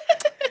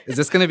 Is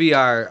this going to be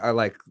our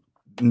like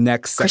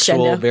next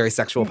sexual, very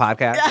sexual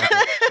podcast?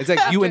 It's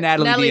like you and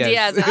Natalie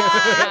Diaz. Not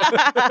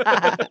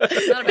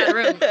a bad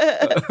room.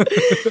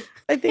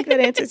 I think that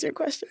answers your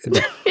question.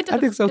 It does. I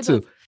think so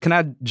too. Can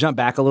I jump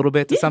back a little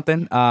bit to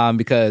something?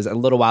 Because a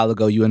little while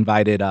ago you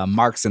invited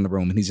Mark's in the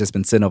room and he's just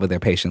been sitting over there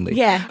patiently.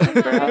 Yeah.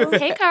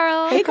 Hey,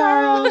 Carl. Hey,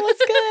 Carl. What's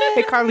good?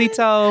 Hey,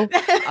 Carlito.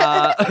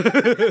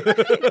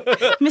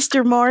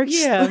 Mr. Marks.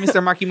 Yeah,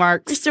 Mr. Marky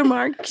Marks. Mr.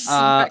 Marks.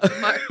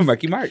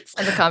 Marky Marks.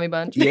 And the Commie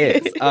Bunch.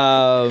 Yes.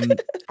 I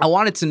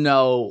wanted to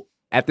know,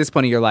 at this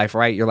point in your life,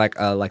 right? You're like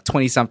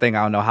 20-something.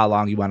 I don't know how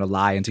long you want to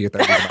lie into your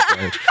 30s about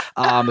your age.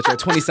 But you're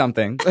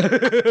 20-something.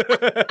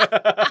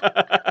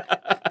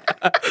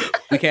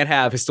 We can't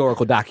have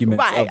historical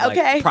documents of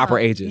like, proper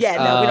ages. Yeah,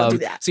 no, we don't do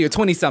that. So you're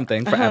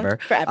 20-something forever.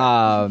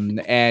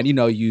 And you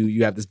know,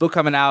 you have this book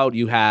coming out.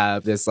 You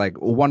have this like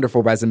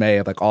wonderful resume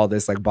of like all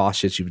this like boss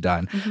shit you've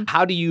done.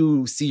 How do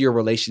you see your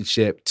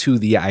relationship to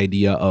the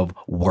idea of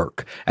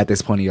work at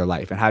this point in your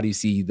life? And how do you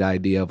see the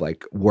idea of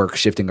like work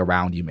shifting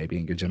around you maybe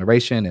in your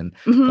generation and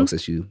folks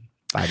that you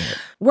find it?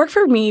 Work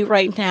for me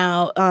right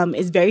now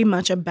is very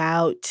much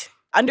about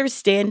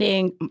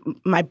understanding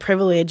my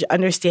privilege,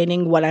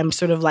 understanding what I'm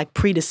sort of like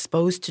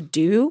predisposed to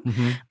do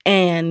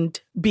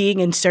and being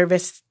in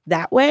service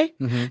that way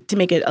to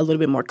make it a little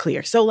bit more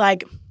clear. So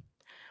like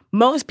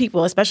most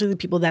people, especially the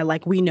people that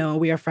like we know,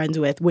 we are friends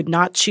with, would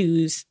not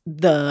choose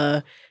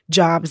the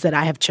jobs that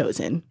I have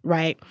chosen,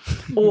 right?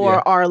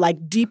 Or are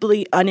like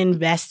deeply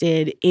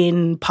uninvested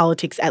in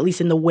politics, at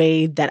least in the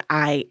way that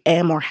I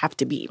am or have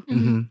to be.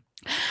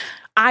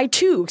 I,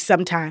 too,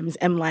 sometimes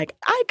am like,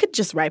 I could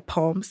just write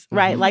poems,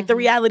 right? Like, the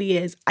reality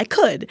is I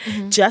could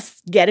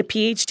just get a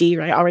PhD,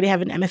 right? I already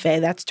have an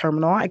MFA. That's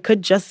terminal. I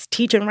could just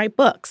teach and write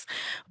books.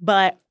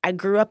 But I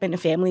grew up in a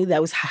family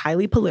that was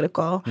highly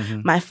political.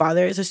 My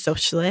father is a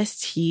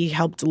socialist. He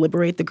helped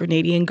liberate the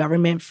Grenadian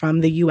government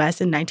from the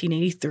U.S. in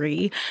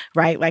 1983,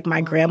 right? Like,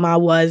 my grandma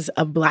was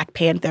a Black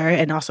Panther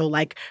and also,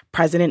 like,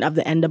 president of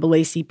the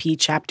NAACP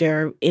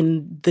chapter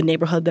in the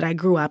neighborhood that I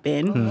grew up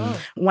in.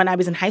 When I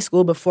was in high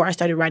school, before I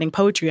started writing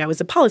poetry, I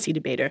was a policy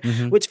debater,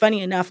 which,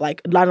 funny enough,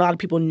 like, not a lot of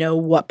people know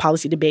what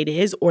policy debate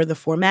is or the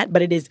format,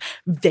 but it is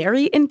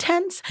very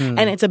intense.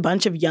 And it's a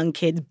bunch of young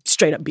kids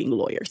straight up being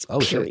lawyers,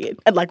 period.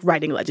 And, like,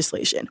 writing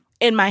legislation.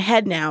 In my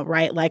head now,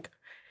 right, like,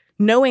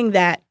 knowing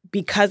that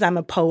because I'm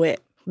a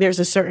poet There's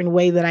a certain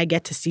way that I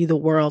get to see the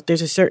world.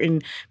 There's a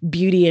certain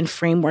beauty and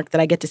framework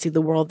that I get to see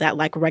the world that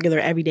like regular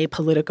everyday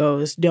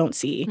politicos don't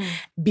see.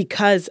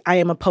 Because I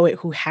am a poet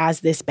who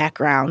has this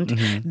background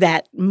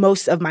that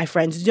most of my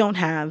friends don't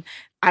have,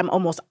 I'm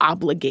almost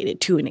obligated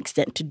to an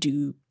extent to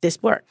do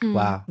this work.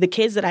 Wow. The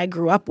kids that I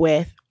grew up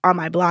with on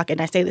my block, and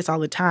I say this all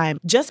the time,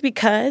 just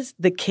because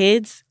the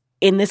kids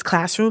in this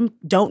classroom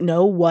don't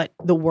know what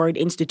the word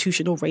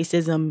institutional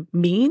racism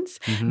means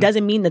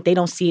doesn't mean that they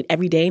don't see it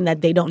every day and that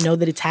they don't know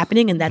that it's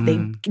happening and that they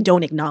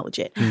don't acknowledge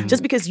it.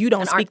 Just because you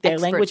don't speak their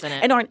language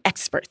and aren't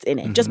experts in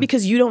it. Just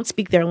because you don't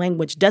speak their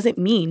language doesn't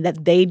mean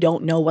that they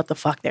don't know what the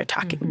fuck they're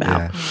talking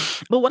about. Yeah.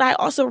 But what I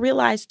also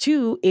realized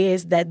too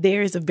is that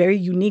there is a very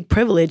unique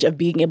privilege of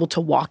being able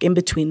to walk in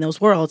between those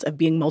worlds, of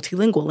being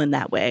multilingual in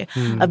that way,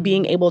 of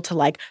being able to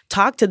like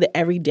talk to the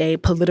everyday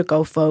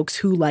politico folks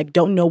who like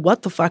don't know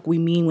what the fuck we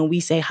mean when we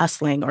say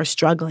hustling or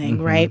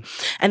struggling, right?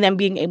 And then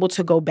being able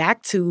to go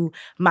back to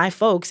my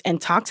folks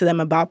and talk to them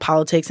about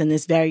politics in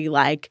this very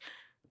like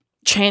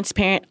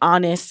transparent,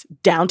 honest,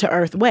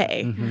 down-to-earth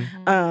way.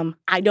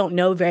 I don't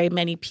know very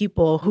many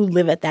people who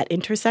live at that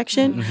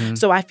intersection,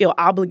 so I feel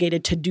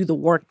obligated to do the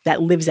work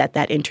that lives at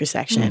that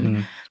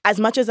intersection. As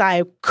much as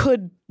I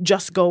could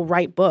just go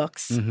write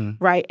books,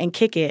 right, and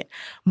kick it,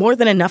 more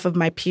than enough of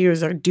my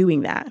peers are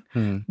doing that.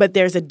 But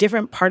there's a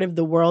different part of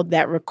the world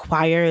that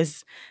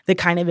requires the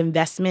kind of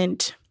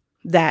investment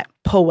that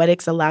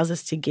poetics allows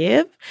us to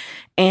give,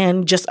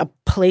 and just a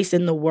place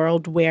in the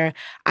world where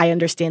I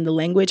understand the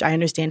language, I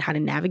understand how to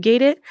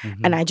navigate it,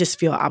 and I just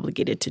feel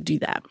obligated to do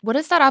that. What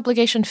does that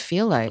obligation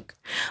feel like?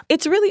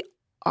 It's really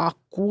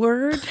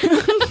awkward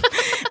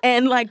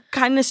and like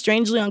kind of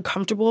strangely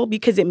uncomfortable,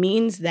 because it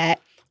means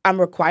that I'm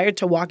required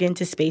to walk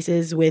into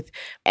spaces with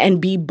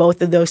and be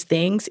both of those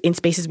things in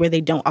spaces where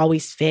they don't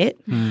always fit.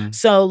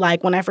 So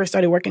like when I first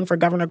started working for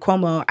Governor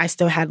Cuomo, I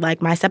still had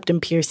like my septum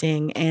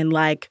piercing and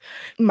like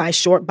my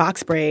short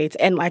box braids.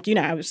 And like, you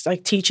know, I was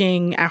like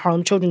teaching at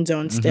Harlem Children's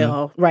Zone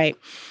still, right?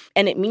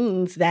 And it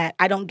means that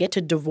I don't get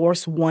to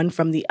divorce one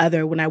from the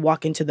other when I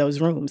walk into those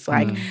rooms.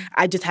 Like,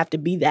 I just have to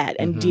be that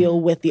and deal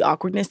with the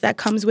awkwardness that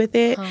comes with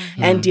it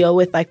and deal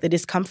with, like, the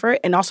discomfort,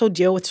 and also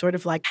deal with sort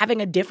of, like,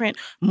 having a different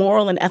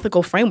moral and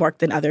ethical framework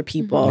than other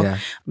people,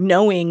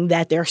 knowing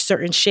that there are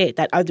certain shit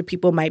that other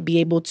people might be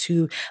able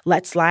to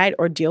let slide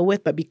or deal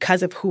with, but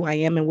because of who I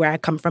am and where I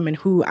come from and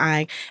who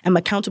I am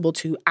accountable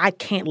to, I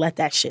can't let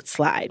that shit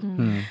slide.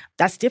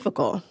 That's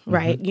difficult,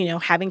 right? You know,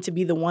 having to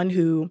be the one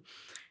who,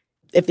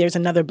 if there's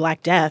another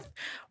Black death,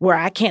 where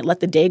I can't let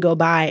the day go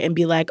by and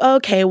be like, oh,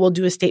 okay, we'll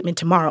do a statement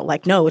tomorrow.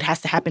 Like, no, it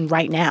has to happen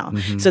right now.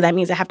 So that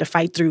means I have to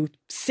fight through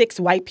 6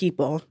 white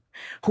people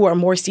who are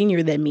more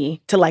senior than me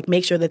to like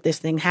make sure that this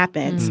thing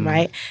happens,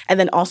 right?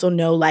 And then also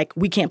know like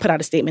we can't put out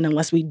a statement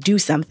unless we do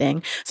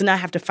something. So now I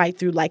have to fight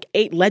through like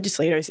 8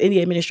 legislators in the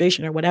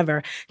administration or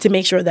whatever to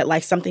make sure that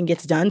like something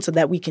gets done so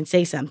that we can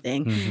say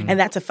something. And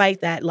that's a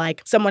fight that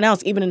like someone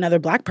else, even another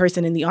Black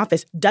person in the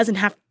office, doesn't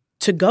have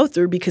to go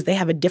through because they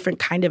have a different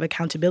kind of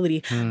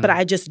accountability. But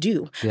I just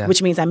do,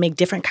 which means I make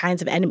different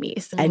kinds of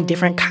enemies and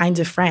different kinds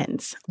of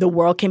friends. The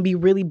world can be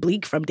really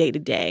bleak from day to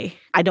day.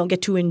 I don't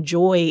get to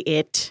enjoy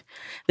it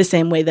the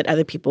same way that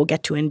other people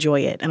get to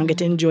enjoy it. I don't get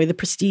to enjoy the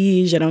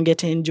prestige. I don't get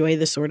to enjoy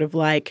the sort of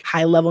like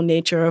high level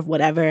nature of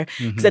whatever.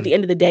 Because at the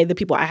end of the day, the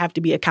people I have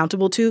to be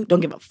accountable to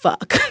don't give a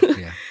fuck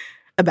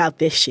about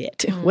this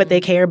shit. What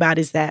they care about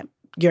is that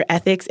your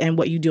ethics and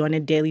what you do on a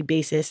daily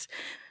basis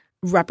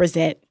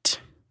represent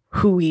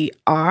who we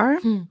are.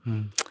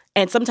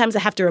 And sometimes I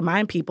have to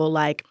remind people,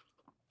 like,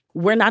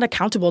 we're not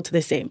accountable to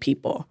the same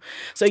people.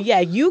 So,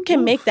 yeah, you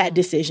can make that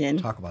decision.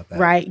 Talk about that.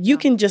 Right? You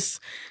can just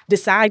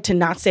decide to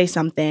not say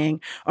something,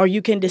 or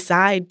you can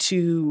decide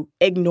to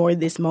ignore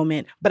this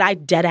moment. But I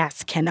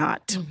deadass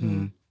cannot.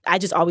 I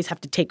just always have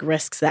to take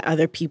risks that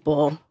other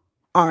people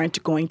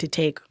aren't going to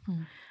take.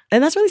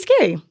 And that's really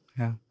scary.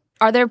 Yeah.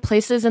 Are there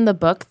places in the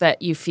book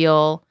that you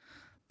feel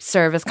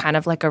serve as kind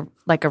of like a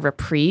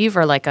reprieve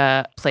or like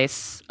a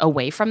place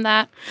away from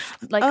that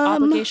like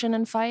obligation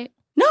and fight?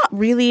 Not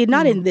really.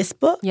 Not in this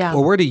book. Yeah.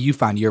 Or where do you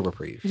find your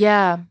reprieve?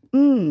 Yeah. Are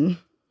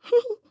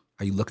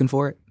you looking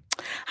for it?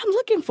 I'm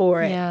looking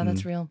for it. Yeah,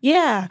 that's real.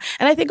 Yeah.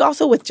 And I think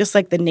also with just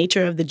like the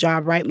nature of the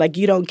job, right? Like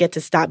you don't get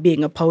to stop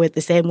being a poet the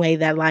same way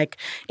that like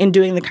in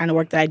doing the kind of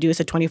work that I do, it's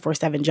a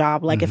 24/7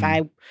 job. Like if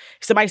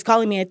somebody's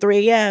calling me at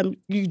 3 a.m.,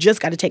 you just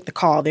got to take the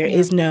call. There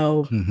is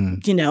no,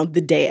 you know,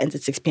 the day ends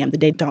at 6 p.m. The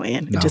day don't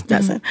end. No. It just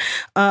doesn't.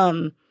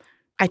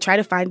 I try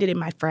to find it in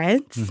my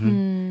friends,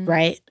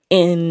 right?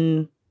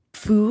 In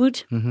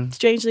food,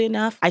 strangely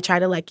enough. I try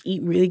to like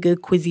eat really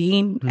good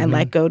cuisine and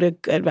like go to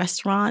good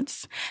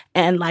restaurants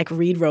and like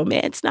read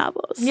romance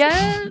novels.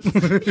 Yes.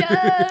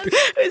 Yes.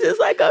 It's just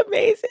like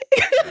amazing.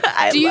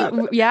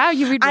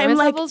 You read romance I'm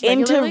like novels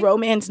into regularly?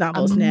 romance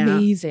novels now.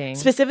 Amazing.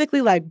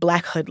 Specifically like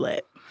Black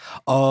Hoodlit.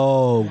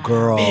 Oh,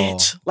 girl.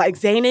 Bitch. Like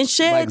Zayn and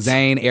shit. Like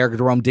Zayn, Eric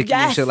Jerome Dickey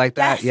and shit like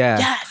that?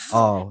 Yes.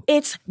 Oh.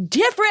 It's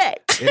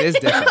different. It is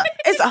different.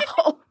 It's a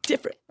whole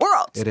different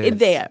world It is. in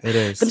there. It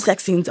is. Them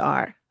sex scenes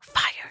are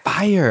fire.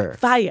 Fire.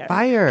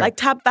 Like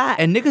top 5.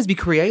 And niggas be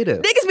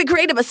creative. Niggas be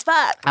creative as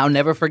fuck. I'll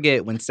never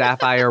forget when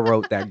Sapphire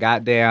wrote that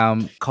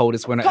goddamn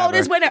Coldest Winter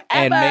Ever.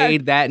 And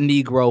made that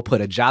Negro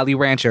put a Jolly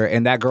Rancher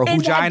in that girl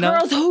vagina.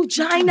 That girl's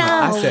vagina.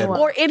 I said,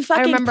 or in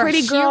fucking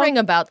Pretty Girl. I remember hearing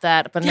about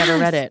that, but never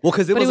read it. Well,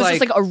 because it was just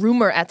like a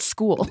rumor at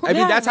school. I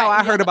mean, that's how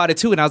I heard about it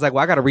too. And I was like,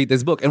 well, I got to read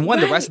this book. And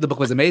the rest of the book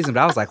was amazing.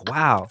 But I was like,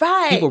 wow,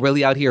 people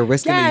really out here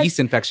risking a yeast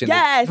infection.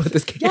 Yes.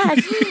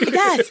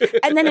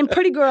 And then in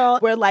Pretty Girl,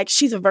 where like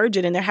she's a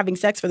virgin and they're having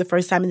sex for the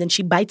first time, and then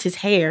she bites his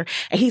hair,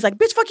 and he's like,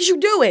 "Bitch, fuck is you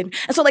doing?"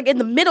 And so like in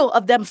the middle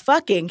of them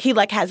fucking, he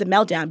like has a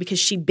meltdown because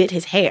she bit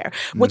his hair,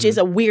 which is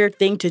a weird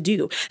thing to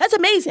do. That's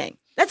amazing.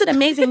 That's an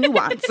amazing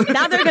nuance.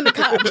 Now they're going to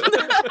come.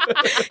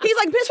 He's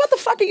like, bitch, what the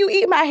fuck are you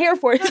eating my hair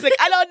for? He's like,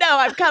 I don't know.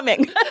 I'm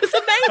coming.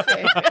 It's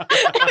amazing.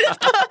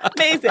 It's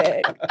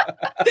amazing.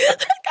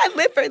 I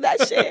live for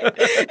that shit.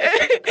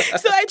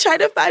 So I try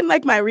to find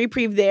like my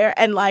reprieve there,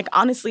 and like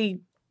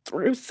honestly,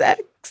 through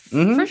sex.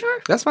 Mm-hmm. For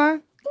sure. That's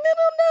fine. I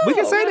don't know. We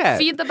can say that.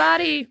 Feed the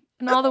body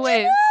in all the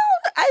ways.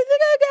 I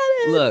think I got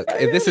it. Look,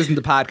 if this isn't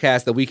the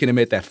podcast that we can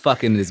admit that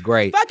fucking is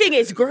great. Fucking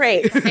is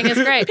great. Fucking is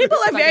great. People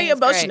are very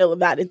emotional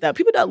about it, though.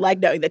 People don't like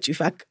knowing that you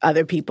fuck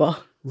other people.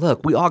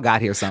 Look, we all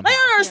got here somehow. I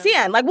don't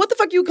understand. Like, what the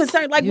fuck are you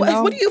concerned? Like, what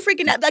are you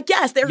freaking out? Like,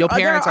 yes, your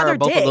parents are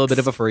both dicks. A little bit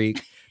of a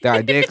freak. There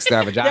are dicks,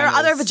 there are vaginas. There are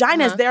other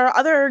vaginas. There are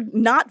other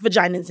not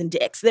vaginas and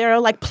dicks. There are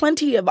like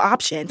plenty of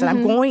options, and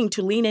I'm going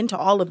to lean into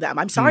all of them.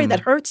 I'm sorry that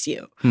hurts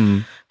you.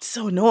 It's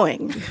so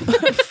annoying.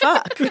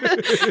 Fuck.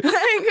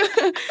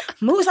 Like,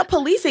 Moose are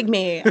policing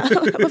me. I'm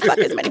gonna fuck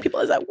as many people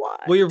as I want.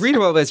 Well, you're reading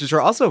romance, but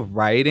you're also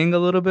writing a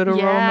little bit of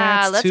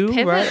romance too,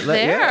 pivot right?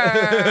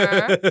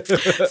 there.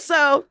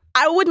 So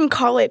I wouldn't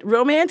call it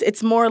romance.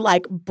 It's more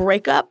like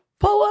breakup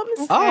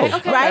poems.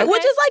 Oh, right?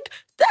 Which is like,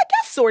 I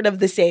guess, sort of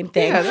the same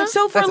thing. Yeah,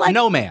 so for like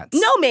no-mance.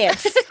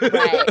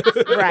 Right.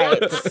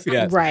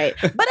 Yes. Right.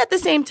 But at the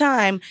same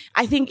time,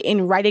 I think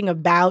in writing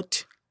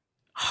about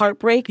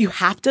heartbreak, you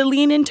have to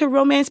lean into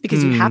romance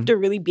because you have to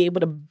really be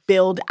able to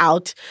build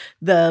out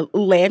the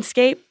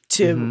landscape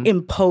to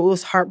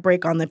impose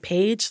heartbreak on the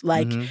page.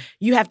 Like,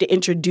 you have to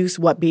introduce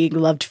what being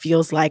loved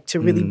feels like to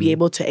really be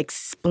able to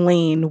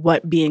explain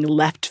what being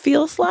left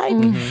feels like.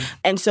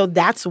 And so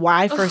that's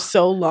why for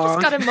so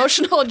long... Just got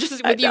emotional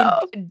just with you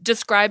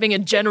describing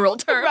in general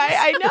terms. Right,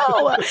 I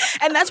know.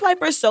 And that's why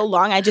for so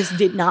long I just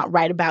did not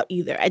write about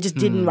either. I just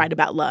didn't write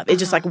about love. It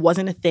just like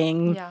wasn't a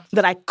thing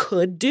that I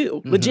could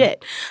do,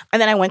 legit.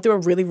 And then I went through a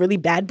really, really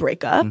bad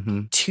breakup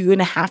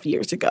 2.5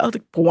 years ago.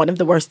 Like, one of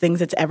the worst things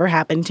that's ever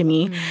happened to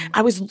me.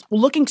 I was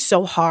looking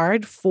so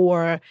hard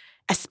for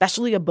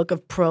especially a book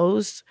of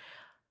prose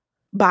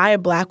by a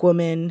Black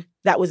woman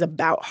that was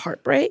about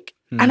heartbreak.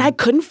 And I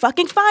couldn't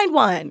fucking find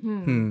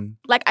one.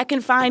 Like, I can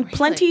find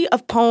plenty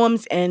of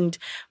poems and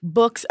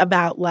books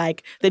about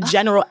like the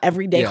general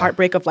everyday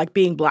heartbreak of like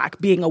being Black,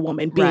 being a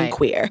woman, being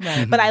queer.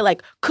 But I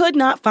like could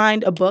not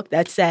find a book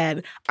that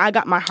said, I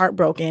got my heart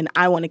broken,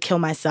 I want to kill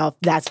myself,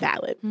 that's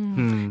valid.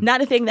 Not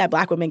a thing that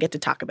Black women get to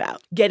talk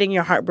about. Getting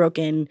your heart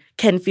broken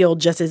can feel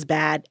just as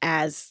bad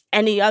as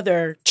any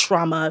other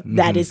trauma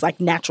that is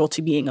like natural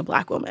to being a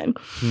Black woman.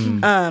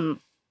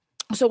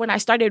 So when I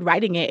started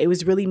writing it, it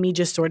was really me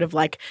just sort of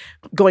like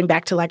going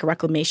back to like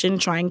reclamation,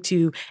 trying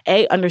to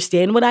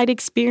understand what I'd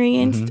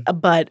experienced,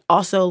 but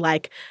also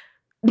like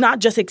not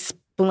just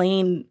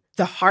explain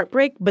the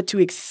heartbreak, but to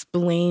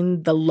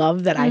explain the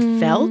love that I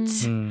felt.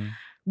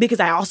 Because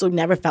I also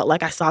never felt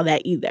like I saw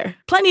that either.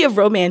 Plenty of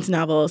romance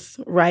novels,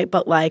 right?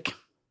 But like,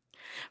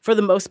 for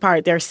the most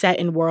part, they're set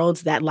in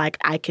worlds that like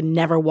I can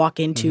never walk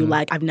into.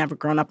 Like, I've never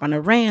grown up on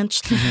a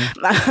ranch.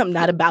 I'm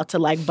not about to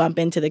like bump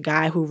into the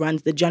guy who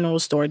runs the general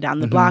store down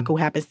the block who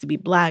happens to be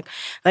Black.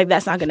 Like,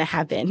 that's not going to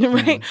happen,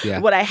 right?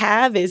 What I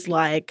have is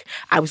like,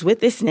 I was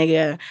with this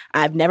nigga.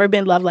 I've never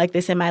been loved like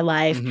this in my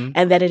life.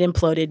 And then it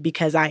imploded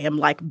because I am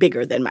like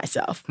bigger than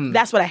myself.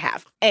 That's what I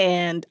have.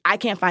 And I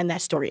can't find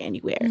that story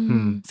anywhere.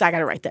 So I got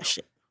to write that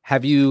shit.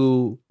 Have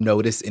you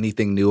noticed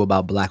anything new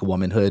about Black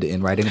womanhood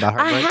in writing about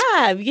heartbreak? I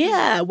have,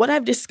 yeah. What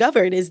I've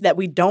discovered is that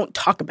we don't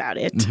talk about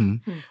it,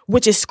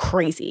 which is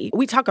crazy.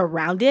 We talk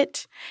around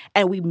it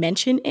and we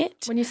mention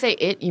it. When you say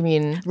it, you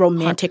mean?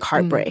 Romantic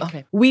heartbreak.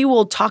 Okay. We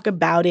will talk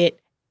about it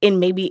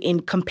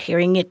in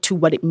comparing it to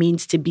what it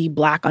means to be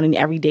Black on an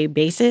everyday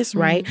basis,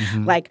 right?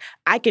 Like,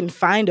 I can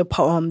find a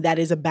poem that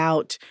is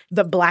about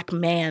the Black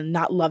man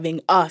not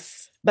loving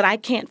us, but I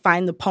can't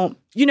find the poem.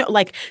 You know,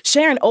 like,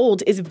 Sharon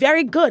Olds is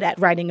very good at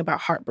writing about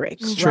heartbreak,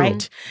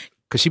 right?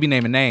 Because she be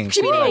naming names.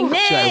 She be naming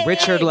names. She like,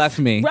 Richard left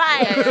me.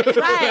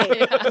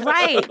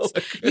 Right.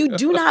 You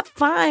do not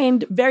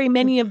find very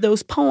many of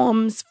those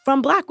poems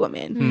from Black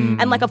women.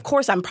 And like, of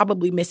course, I'm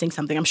probably missing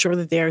something. I'm sure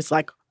that there's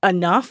like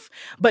enough,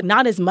 but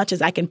not as much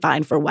as I can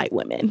find for white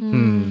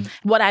women.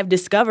 What I've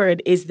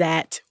discovered is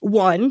that,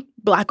 one,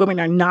 Black women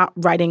are not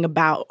writing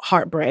about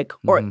heartbreak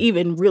or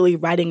even really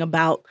writing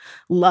about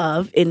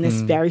love in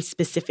this very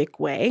specific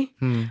way.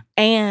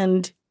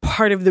 And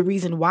part of the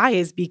reason why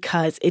is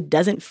because it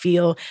doesn't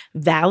feel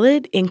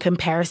valid in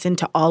comparison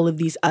to all of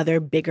these other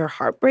bigger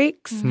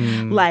heartbreaks.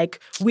 Like,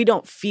 we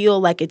don't feel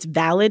like it's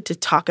valid to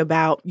talk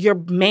about your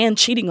man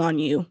cheating on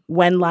you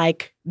when,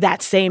 like,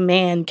 that same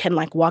man can,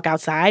 like, walk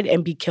outside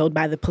and be killed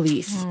by the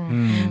police.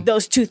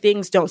 Those two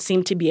things don't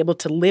seem to be able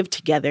to live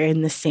together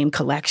in the same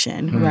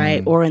collection,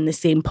 right? Or in the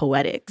same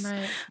poetics.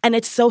 Right. And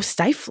it's so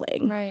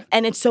stifling. Right.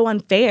 And it's so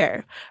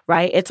unfair,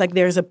 right? It's like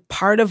there's a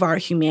part of our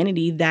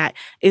humanity that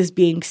is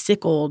being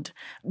sickled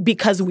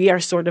because we are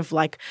sort of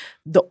like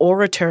the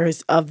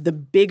orators of the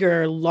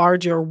bigger,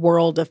 larger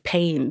world of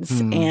pains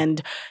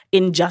and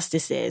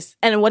injustices.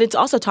 And what it's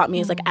also taught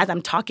me is, like, as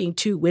I'm talking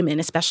to women,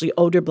 especially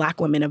older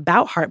Black women,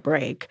 about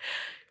heartbreak,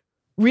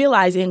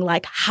 realizing,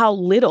 like, how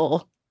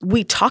little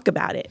we talk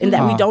about it and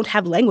that we don't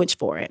have language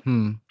for it.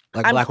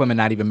 Like, Black women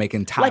not even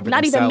making time, like,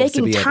 not even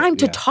making time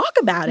to talk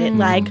about it.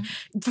 Like,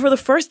 for the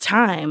first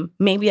time,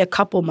 maybe a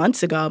couple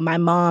months ago, my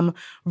mom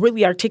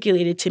really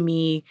articulated to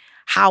me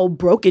how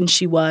broken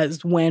she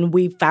was when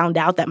we found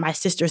out that my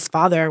sister's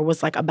father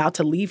was, like, about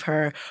to leave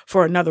her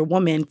for another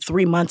woman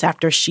 3 months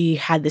after she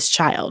had this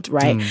child,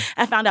 right?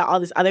 I found out all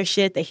this other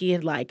shit that he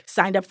had, like,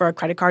 signed up for a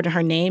credit card in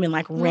her name and,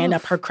 like, ran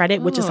up her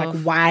credit, which is, like,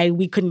 why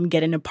we couldn't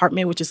get an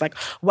apartment, which is, like,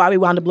 why we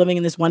wound up living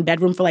in this one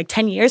bedroom for, like,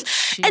 10 years.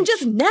 And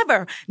just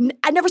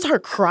I never saw her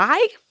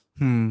cry.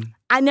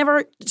 I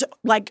never,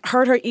 like,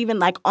 heard her even,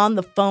 like, on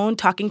the phone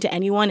talking to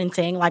anyone and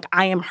saying, like,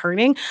 I am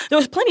hurting. There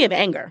was plenty of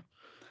anger.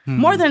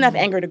 More than enough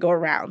anger to go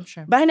around.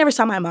 Sure. But I never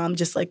saw my mom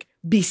just, like,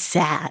 be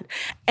sad.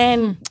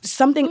 And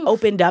something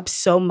opened up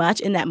so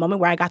much in that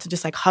moment where I got to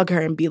just, like, hug her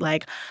and be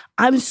like,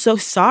 I'm so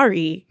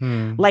sorry.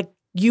 Like,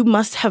 you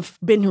must have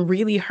been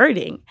really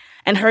hurting.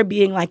 And her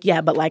being like,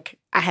 yeah, but, like,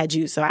 I had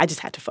you, so I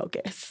just had to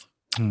focus.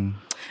 And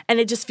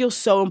it just feels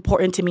so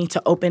important to me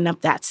to open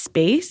up that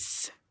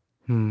space.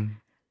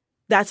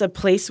 That's a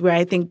place where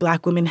I think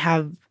Black women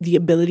have the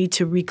ability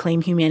to reclaim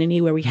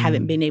humanity where we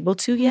haven't been able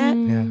to yet.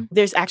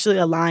 There's actually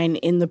a line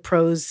in the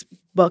prose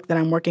book that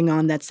I'm working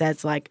on that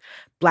says, like,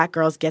 Black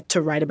girls get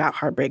to write about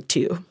heartbreak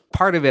too.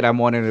 Part of it, I'm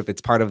wondering if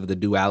it's part of the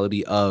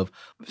duality of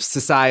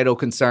societal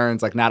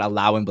concerns, like not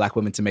allowing Black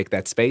women to make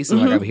that space.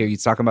 And like I hear you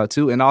talking about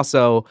too. And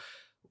also,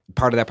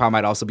 part of that problem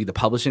might also be the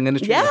publishing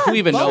industry. Yeah, like, who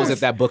even knows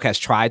if that book has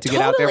tried to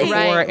get out there before?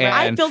 Right.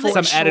 And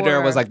some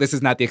editor was like, this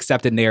is not the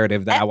accepted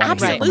narrative that I want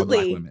to hear from a Black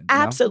woman. You know?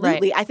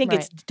 Absolutely. Right. I think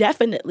it's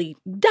definitely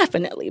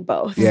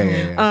both.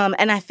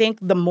 And I think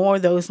the more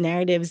those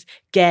narratives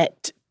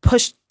get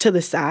pushed to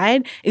the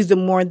side is the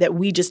more that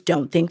we just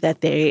don't think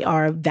that they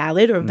are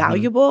valid or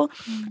valuable.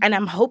 And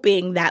I'm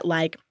hoping that,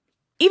 like,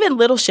 even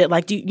little shit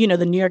like, you know,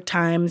 the New York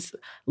Times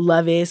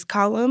Love Is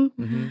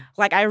column,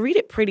 like, I read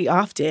it pretty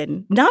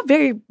often. Not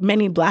very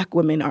many Black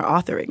women are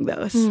authoring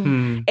those.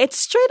 It's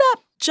straight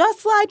up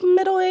just like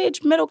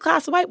middle-aged,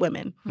 middle-class white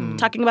women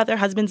talking about their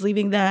husbands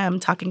leaving them,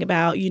 talking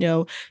about, you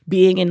know,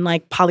 being in,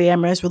 like,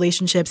 polyamorous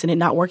relationships and it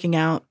not working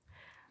out.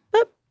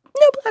 But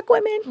no Black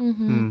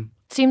women.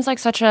 Seems like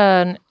such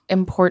an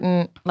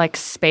important, like,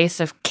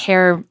 space of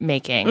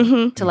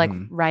caremaking to, like,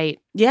 write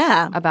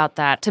about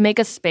that. To make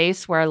a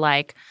space where,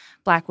 like,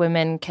 Black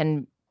women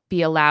can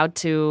be allowed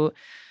to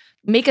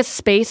make a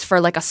space for,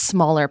 like, a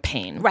smaller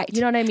pain. Right. You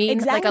know what I mean?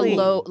 Exactly. Like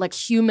a low, like,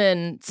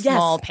 human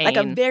small pain. Like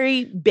a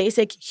very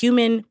basic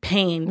human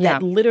pain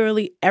that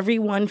literally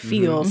everyone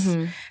feels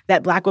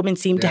that Black women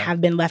seem to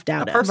have been left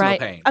out of. Personal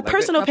pain. A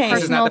personal pain.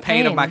 This is not the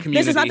pain of my community.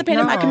 This is not the pain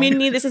of my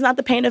community. This is not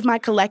the pain of my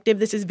collective.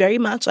 This is very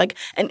much like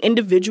an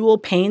individual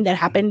pain that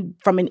happened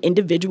from an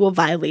individual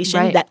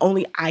violation that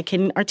only I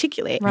can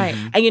articulate. Right.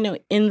 And, you know,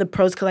 in the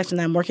prose collection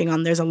that I'm working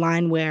on, there's a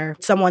line where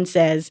someone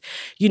says,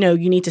 you know,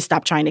 you need to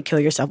stop trying to kill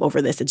yourself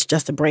over this. It's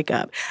just a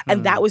breakup.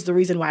 And that was the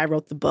reason why I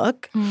wrote the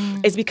book,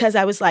 is because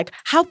I was like,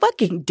 how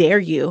fucking dare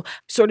you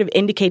sort of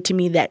indicate to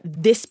me that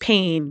this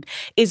pain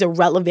is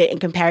irrelevant in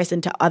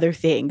comparison to other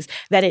things,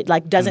 that it,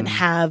 like, doesn't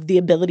have the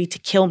ability to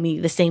kill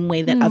me the same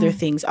way that other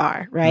things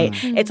are, right?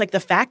 It's like the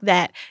fact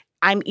that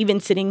I'm even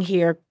sitting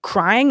here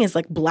crying is,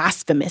 like,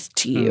 blasphemous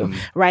to you,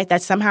 right?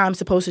 That somehow I'm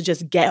supposed to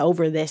just get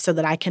over this so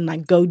that I can,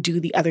 like, go do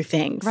the other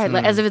things. Right,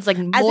 like, as if it's, like,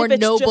 more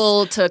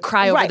noble to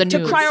cry over the news.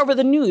 To cry over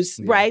the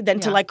news, right? Than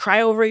to, like,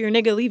 cry over your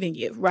nigga leaving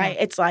you, right?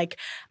 It's like,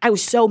 I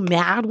was so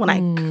mad when I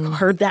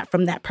heard that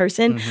from that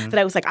person that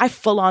I was like, I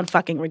full on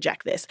fucking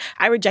reject this.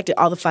 I reject it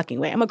all the fucking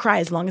way. I'm gonna cry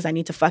as long as I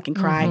need to fucking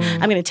cry.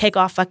 I'm gonna take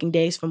off fucking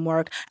days from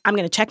work. I'm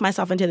gonna check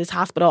myself into this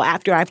hospital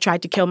after I've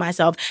tried to kill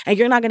myself. And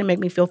you're not gonna make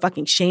me feel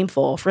fucking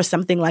shameful for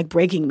something like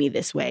breaking me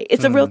this way.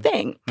 It's a real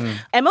thing.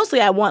 And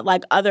mostly I want,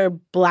 like, other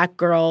Black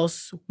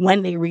girls,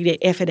 when they read it,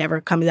 if it ever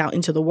comes out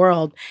into the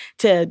world,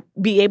 to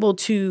be able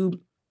to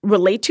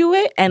relate to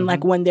it. And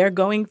like, when they're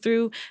going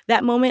through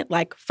that moment,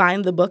 like,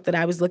 find the book that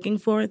I was looking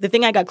for. The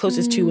thing I got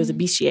closest to was A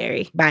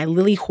Bestiary by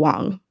Lily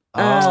Huang,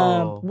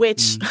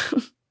 which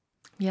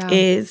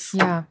is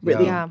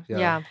really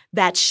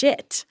that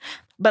shit.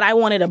 But I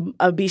wanted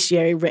a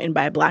bestiary written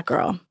by a Black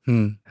girl.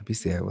 A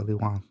bestiary, Lily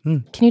Huang.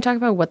 Can you talk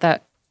about what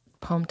that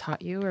poem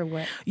taught you, or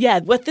what? Yeah,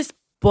 what this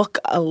book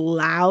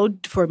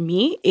allowed for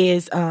me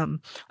is of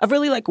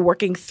really like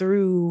working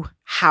through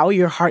how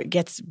your heart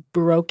gets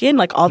broken,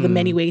 like all the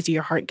many ways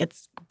your heart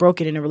gets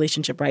broken in a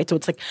relationship, right? So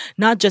it's like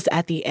not just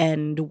at the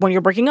end when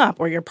you're breaking up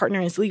or your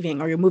partner is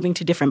leaving or you're moving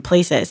to different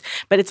places,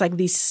 but it's like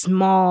these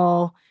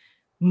small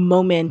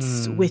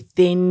moments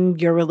within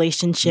your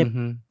relationship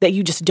that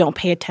you just don't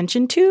pay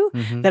attention to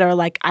that are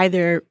like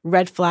either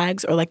red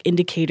flags or like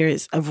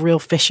indicators of real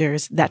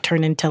fissures that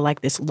turn into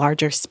like this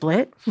larger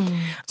split.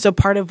 So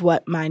part of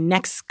what my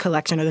next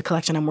collection or the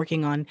collection I'm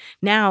working on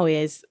now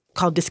is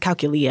called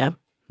Dyscalculia.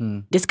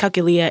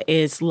 Dyscalculia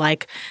is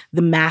like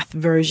the math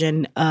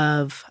version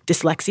of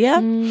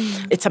dyslexia.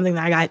 It's something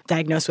that I got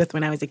diagnosed with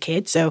when I was a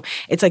kid. So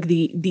it's like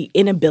the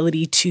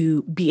inability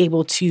to be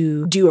able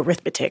to do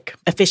arithmetic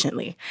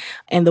efficiently.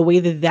 And the way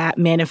that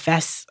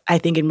manifests, I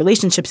think, in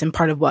relationships, and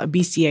part of what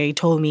bestiary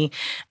told me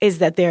is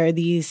that there are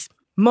these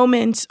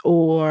moments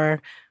or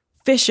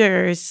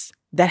fissures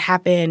that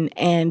happen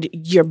and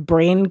your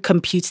brain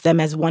computes them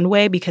as one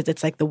way because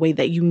it's like the way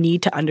that you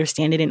need to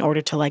understand it in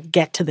order to like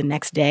get to the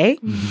next day.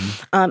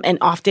 And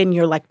often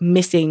you're like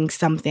missing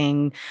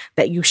something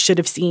that you should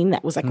have seen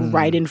that was like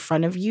right in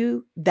front of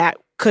you that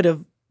could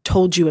have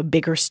told you a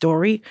bigger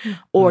story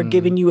or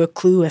given you a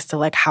clue as to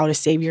like how to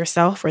save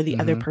yourself or the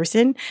other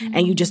person,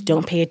 and you just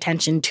don't pay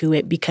attention to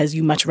it because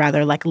you much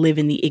rather like live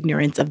in the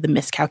ignorance of the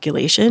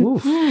miscalculation.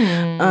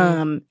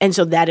 And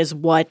so that is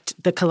what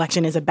the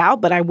collection is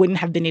about, but I wouldn't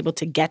have been able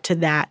to get to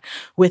that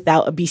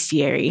without a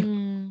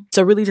bestiary.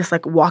 So really just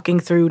like walking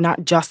through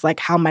not just like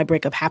how my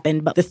breakup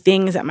happened, but the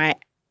things that my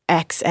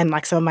ex and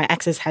like some of my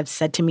exes had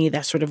said to me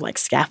that sort of like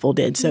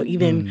scaffolded. So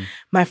even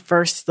my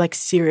first like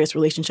serious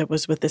relationship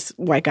was with this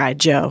white guy,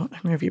 Joe. I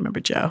don't know if you remember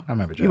Joe. I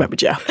remember Joe. You remember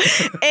Joe.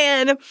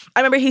 And I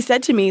remember he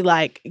said to me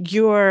like,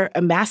 you're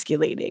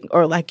emasculating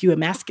or like you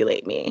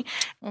emasculate me.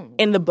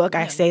 In the book,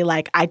 I say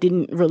like, I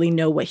didn't really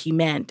know what he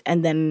meant.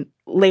 And then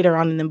later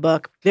on in the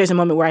book, there's a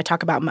moment where I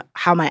talk about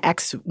how my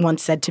ex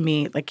once said to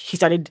me, like he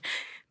started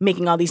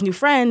making all these new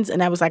friends.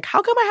 And I was like,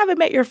 how come I haven't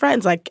met your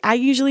friends? Like I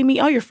usually meet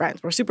all your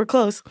friends. We're super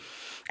close.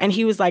 And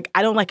he was like,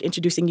 I don't like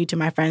introducing you to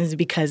my friends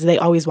because they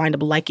always wind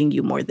up liking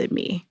you more than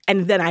me.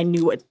 And then I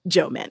knew what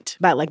Joe meant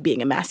by like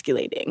being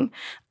emasculating.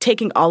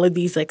 Taking all of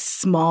these like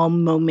small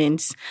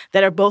moments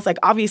that are both like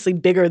obviously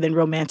bigger than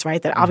romance,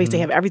 right? That obviously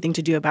have everything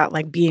to do about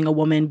like being a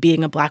woman,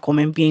 being a Black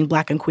woman, being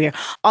Black and queer,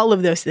 all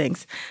of those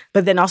things.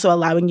 But then also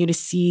allowing you to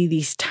see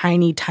these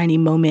tiny, tiny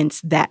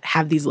moments that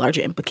have these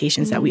larger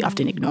implications that we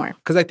often ignore.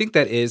 Because I think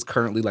that is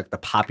currently like the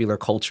popular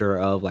culture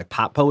of like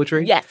pop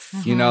poetry. Yes.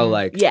 You know,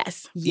 like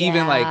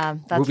even like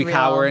Rupi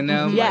Kaur and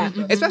them. Yeah.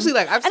 Like, especially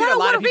like I've seen a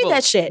lot of people read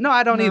that shit. No,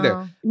 I don't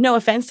either. No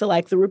offense to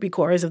like the Rupi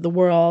Kaurs of the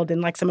world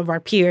and like some of our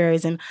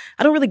peers, and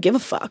I don't really give a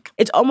fuck.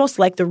 It's almost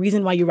like the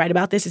reason why you write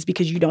about this is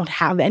because you don't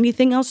have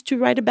anything else to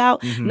write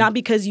about, not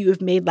because you have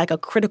made like a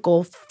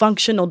critical,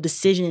 functional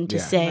decision to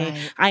say,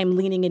 I am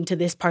leaning into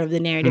this part of the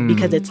narrative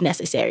because it's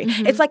necessary.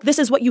 It's like, this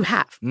is what you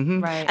have.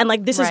 Right. And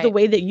like, this is the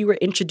way that you were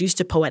introduced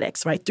to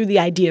poetics, right? Through the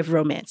idea of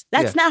romance.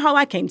 That's not how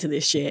I came to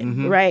this shit,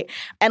 right?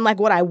 And like,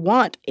 what I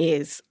want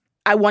is,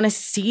 I want to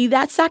see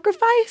that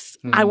sacrifice.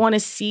 I want to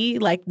see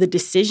like the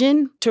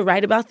decision to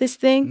write about this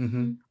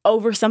thing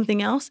over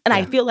something else. And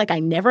I feel like I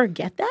never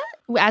get that.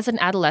 As an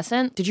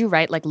adolescent, did you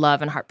write like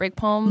love and heartbreak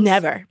poems?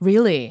 Never.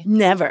 Really?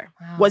 Never.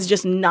 Wow. Was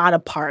just not a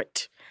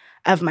part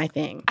of my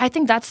thing. I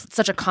think that's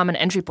such a common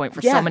entry point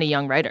for so many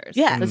young writers.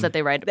 Yeah. Is that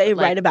they write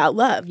write about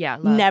love. Yeah.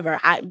 Love. Never.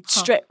 I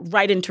straight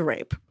right into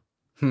rape.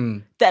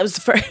 That was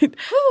the first,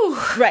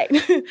 right.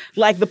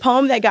 Like the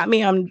poem that got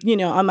me on,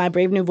 on my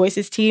Brave New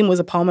Voices team was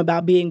a poem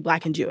about being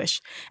Black and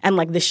Jewish and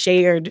like the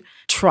shared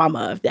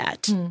trauma of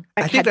that.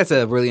 I think that's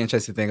a really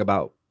interesting thing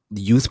about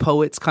youth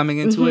poets coming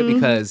into it,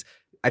 because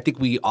I think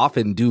we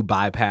often do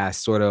bypass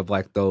sort of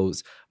like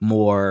those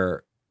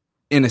more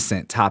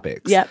innocent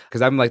topics. Yeah.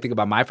 Because I'm like thinking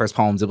about my first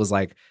poems, it was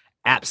like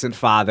absent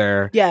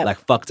father, like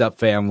fucked up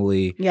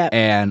family,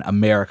 and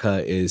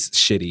America is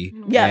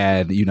shitty,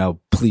 and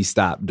please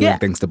stop doing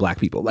things to Black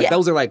people. Like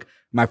those are like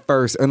my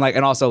first, and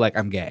also like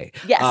I'm gay.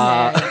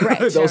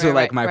 Yes, those are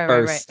like my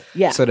first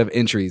sort of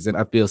entries, and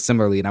I feel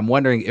similarly. And I'm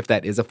wondering if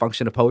that is a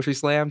function of Poetry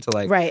Slam to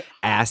like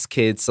ask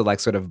kids to like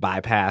sort of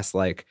bypass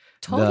like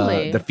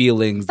the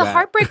feelings. The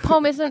heartbreak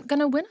poem isn't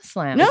gonna win a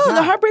slam. No,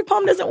 the heartbreak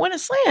poem doesn't win a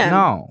slam.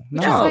 No.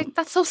 Like,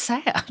 that's so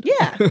sad.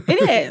 Yeah,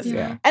 it is.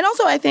 And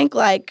also I think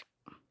like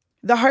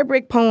the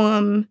heartbreak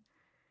poem,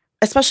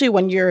 especially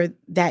when you're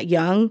that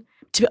young,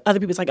 to other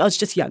people, it's like, oh, it's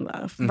just young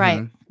love.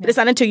 Right. But it's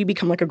not until you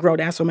become like a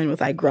grown-ass woman with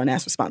like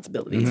grown-ass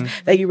responsibilities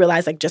that you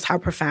realize like just how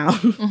profound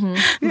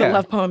the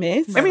love poem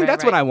is. I mean,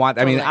 that's what I want.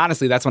 I mean,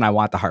 honestly, that's when I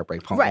want the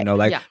heartbreak poem.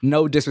 Right.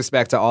 No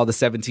disrespect to all the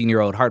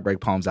 17-year-old heartbreak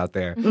poems out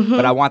there,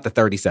 but I want the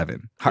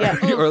 37 or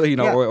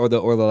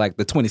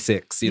the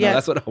 26.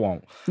 That's what I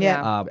want.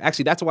 Yeah.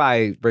 Actually, that's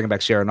why bringing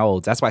back Sharon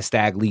Olds. That's why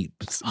Stag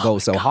Leaps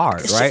goes so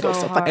hard, right? So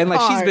and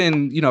like hard. she's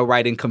been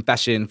writing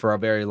Confession for a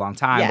very long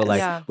time, but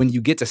like when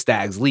you get to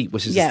Stag's Leap,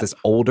 which is just this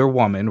older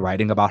woman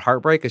writing about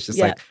heartbreak. It's just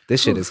like,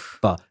 this shit is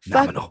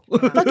phenomenal.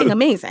 Fucking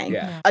amazing.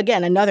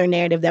 Again, another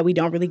narrative that we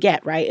don't really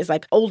get, right? Is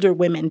like older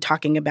women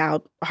talking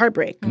about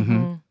heartbreak.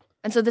 Mm-hmm.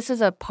 And so this is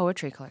a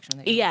poetry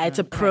collection. It's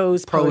a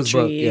prose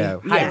poetry.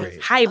 Book,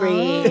 hybrid.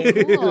 Hybrid.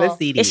 Oh, cool. Let's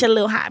see. It's a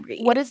little hybrid.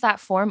 What is that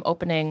form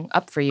opening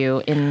up for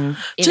you in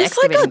just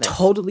like a this?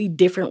 totally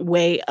different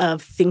way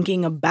of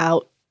thinking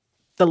about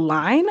the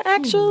line,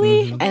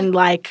 actually, and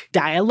like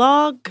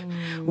dialogue,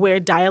 where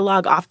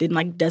dialogue often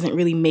like doesn't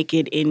really make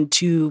it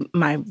into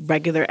my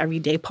regular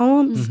everyday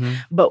poems.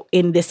 But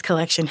in this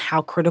collection,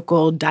 how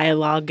critical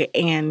dialogue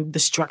and the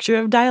structure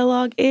of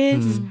dialogue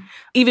is,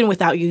 even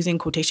without using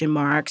quotation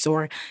marks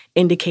or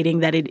indicating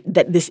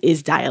that this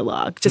is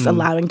dialogue, just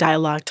allowing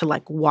dialogue to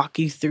like walk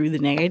you through the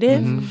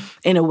narrative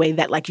in a way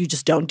that like you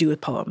just don't do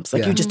with poems.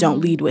 Like you just don't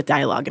lead with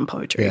dialogue in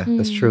poetry. Yeah,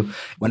 that's true.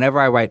 Whenever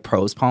I write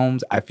prose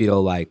poems, I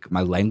feel like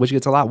my language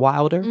gets a lot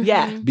wilder.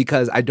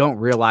 Because I don't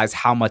realize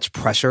how much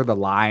pressure the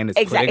line is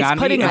putting on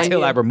me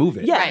until I remove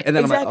it. And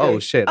then I'm like, oh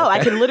shit. Oh, I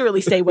can literally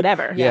say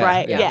whatever.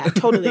 Right? Yeah,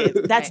 totally.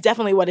 That's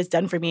definitely what it's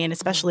done for me. And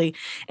especially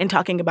in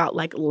talking about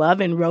like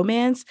love and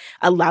romance,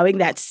 allowing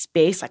that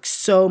space, like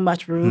so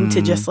much room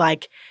to just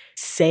like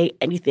say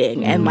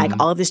anything and like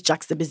all of this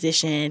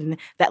juxtaposition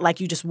that like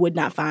you just would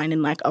not find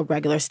in like a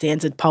regular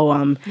stanza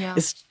poem.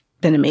 It's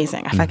been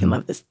amazing. I fucking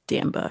love this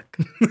damn book.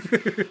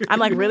 I'm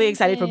like really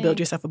excited for Build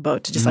Yourself a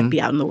Boat to just like be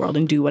out in the world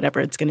and do whatever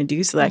it's going to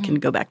do so that I can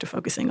go back to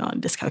focusing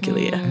on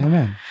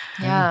Dyscalculia.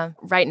 Yeah.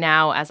 Right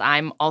now, as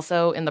I'm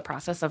also in the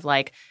process of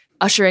like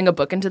ushering a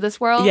book into this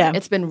world,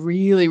 it's been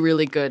really,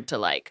 really good to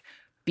like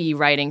be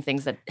writing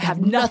things that have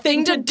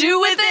nothing to do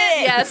with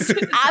it. Yes,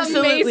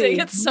 absolutely. Amazing.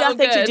 It's so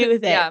nothing good. to do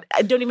with it. Yeah.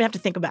 I don't even have to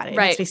think about it. It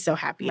makes me so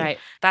happy. Right.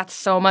 That's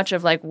so much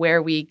of like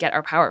where we get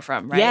our power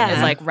from, right? Yeah.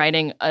 Is like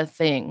writing a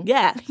thing.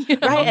 Yeah. You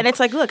know? Right. And it's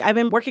like, look, I've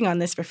been working on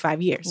this for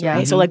 5 years,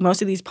 right? So like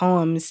most of these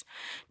poems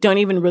don't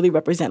even really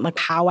represent like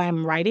how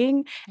I'm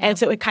writing. And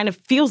so it kind of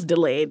feels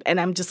delayed. And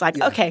I'm just like,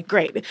 okay,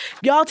 great.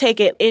 Y'all take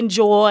it,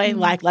 enjoy,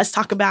 like let's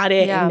talk about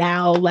it. And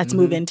now let's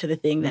move into the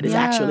thing that is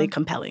actually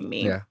compelling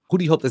me. Yeah. Who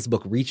do you hope this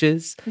book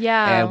reaches?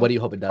 Yeah. And what do you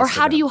hope it does? Or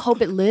how do you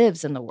hope it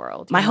lives in the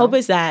world? My hope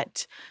is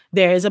that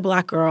there is a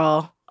Black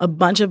girl, a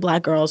bunch of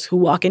Black girls who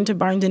walk into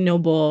Barnes &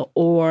 Noble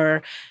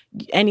or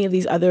any of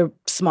these other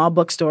small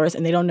bookstores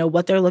and they don't know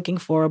what they're looking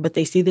for, but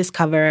they see this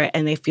cover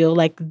and they feel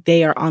like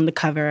they are on the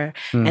cover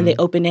and they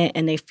open it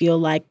and they feel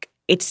like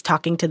it's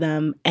talking to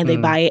them and they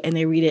buy it and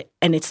they read it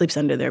and it sleeps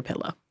under their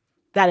pillow.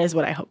 That is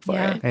what I hope for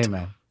it.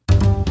 Amen.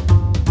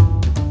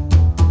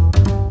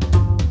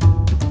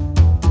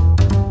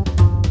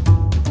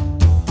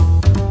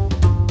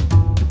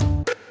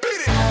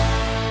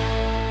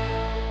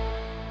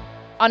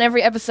 On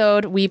every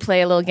episode, we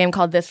play a little game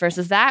called This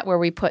versus That, where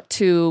we put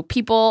two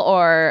people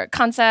or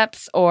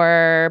concepts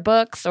or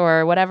books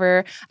or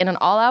whatever in an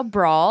all-out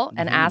brawl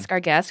and ask our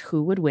guests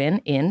who would win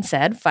in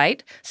said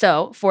fight.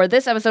 So for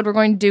this episode, we're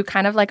going to do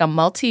kind of like a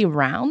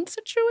multi-round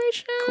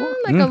situation. Cool.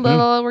 Like a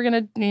little, we're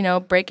going to,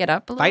 break it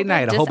up a little Fight bit.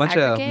 night, a whole bunch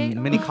of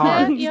mini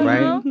cards,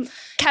 right?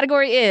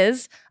 Category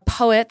is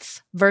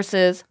poets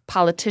versus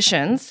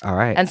politicians. All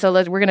right. And so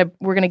we're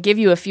gonna give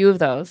you a few of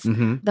those.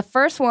 The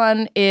first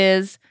one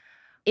is,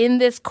 in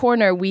this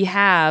corner, we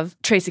have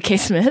Tracy K.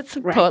 Smith,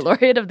 Poet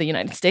Laureate of the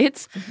United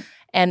States.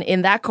 And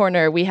in that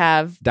corner, we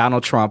have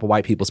Donald Trump,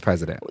 white people's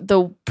president.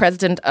 The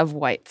president of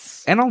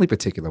whites. And only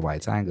particular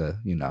whites. I ain't gonna,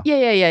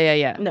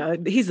 Yeah. No,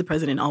 he's the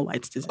president all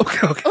whites deserve.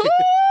 Okay.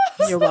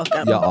 You're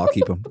welcome. Y'all all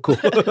keep him. Cool.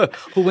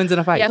 Who wins in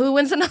a fight? Yeah, who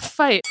wins in a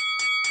fight?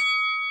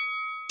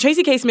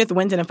 Tracy K. Smith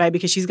wins in a fight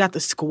because she's got the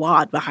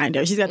squad behind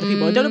her. She's got the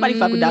people. Don't nobody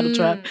fuck with Donald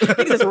Trump.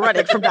 Niggas just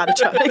running from Donald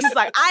Trump. Niggas just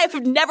like, I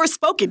have never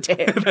spoken to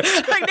him. Like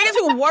niggas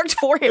who worked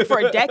for him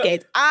for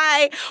decades.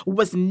 I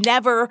was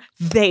never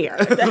there.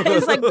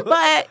 It's like,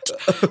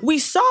 but we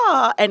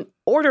saw an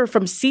order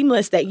from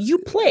Seamless that you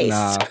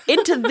placed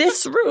into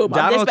this room.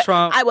 Donald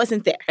Trump. I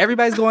wasn't there.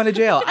 Everybody's going to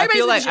jail. I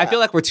feel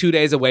like we're 2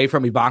 days away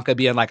from Ivanka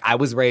being like, I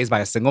was raised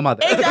by a single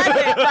mother.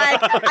 Exactly.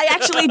 Like, I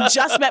actually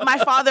just met my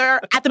father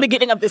at the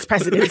beginning of this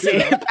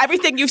presidency.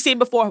 Everything you've seen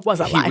before was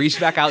a lie. He reached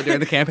back out during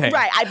the campaign.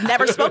 Right. I've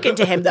never spoken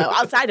to him, though,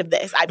 outside of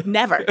this. I've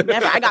never.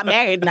 I got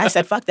married and I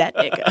said, fuck that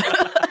nigga.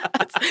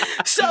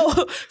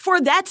 So for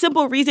that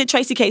simple reason,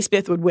 Tracy K.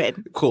 Smith would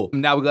win. Cool.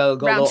 Now we're going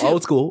to go a little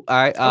old school.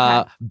 All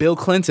right. Bill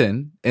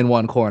Clinton in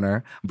one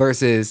corner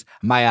versus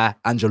Maya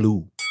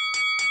Angelou.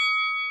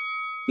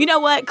 You know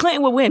what?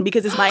 Clinton would win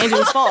because it's Maya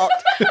Angelou's fault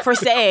for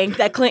saying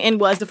that Clinton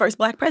was the first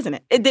Black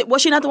president.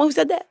 Was she not the one who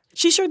said that?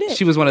 She sure did.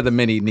 She was one of the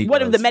many Negroes.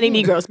 One of the many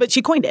Negroes, but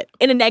she coined it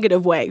in a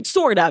negative way,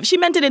 sort of. She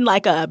meant it in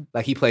like a...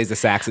 Like he plays the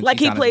sax and like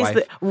he plays his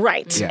wife.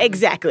 Right,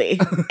 exactly.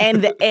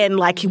 and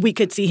like we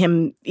could see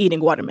him eating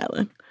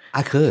watermelon.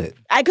 I could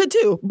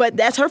too, but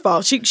that's her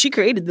fault. She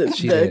created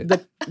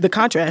the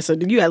contrast, so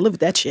you gotta live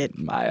with that shit.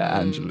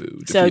 Maya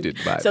Angelou defeated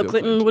by so Bill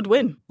Clinton would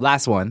win.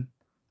 Last one,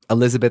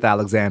 Elizabeth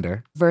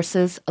Alexander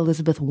versus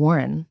Elizabeth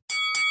Warren.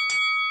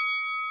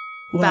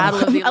 Wow.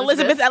 Battle of the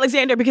Elizabeth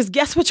Alexander, because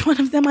guess which one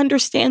of them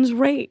understands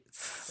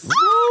race?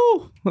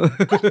 Woo!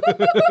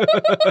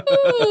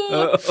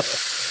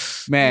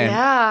 Man,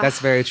 Yeah. that's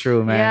very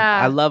true, man.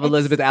 Yeah. I love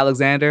Elizabeth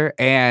Alexander,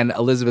 and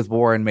Elizabeth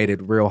Warren made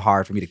it real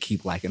hard for me to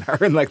keep liking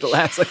her in like the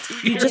last 2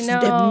 years. You just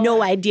have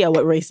no idea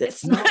what race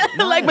is.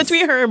 Like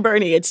between her and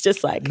Bernie, it's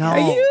just like, are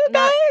you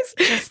guys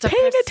Just a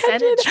paying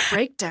attention percentage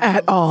breakdown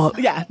at all?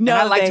 Yeah, no,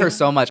 And I liked her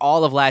so much.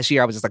 All of last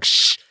year, I was just like,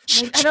 shh.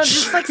 I know,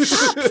 just like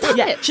stop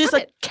Yeah, it. she just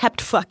like kept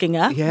fucking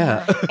up.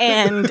 Yeah.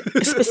 And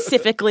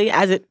specifically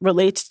as it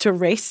relates to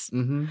race,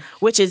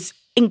 which is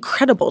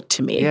incredible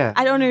to me. Yeah.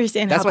 I don't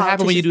understand That's how what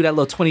happened when you politicians- do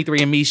that little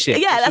 23andMe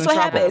shit. Yeah, Gets that's you what in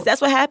trouble. happens. That's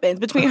what happens.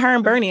 Between her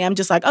and Bernie, I'm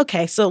just like,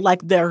 okay, so like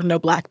there are no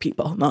black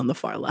people on the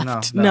far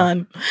left. No.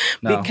 None.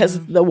 No.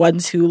 Because the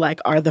ones who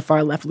like are the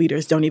far left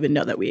leaders don't even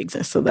know that we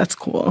exist. So that's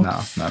cool. No.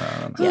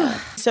 Yeah.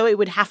 So it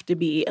would have to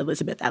be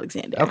Elizabeth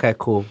Alexander. Okay,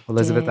 cool.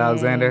 Elizabeth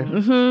Alexander,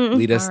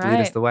 lead us All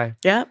right. the way.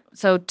 Yep.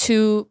 So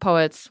 2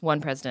 poets, 1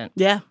 president.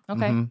 Yeah.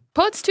 Okay.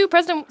 Poets 2,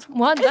 president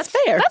 1. It's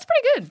fair. That's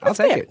pretty good. I'll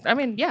take it. I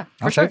mean, yeah,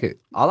 for I'll sure. take it.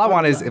 All I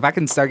want is if I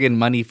can start getting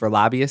money for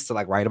lobbyists to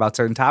like write about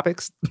certain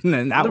topics,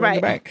 then that would Right,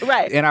 be back.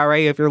 right.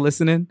 NRA, if you're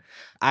listening,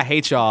 I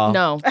hate y'all.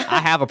 No. I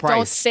have a price.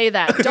 Don't say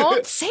that.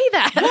 Don't say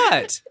that.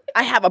 What?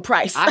 I have a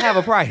price. I have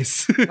a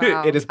price.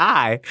 Wow. It is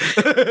high.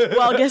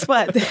 Well, guess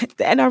what?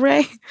 The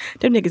NRA,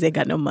 them niggas ain't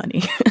got no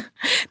money.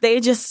 They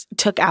just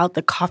took out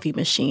the coffee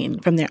machine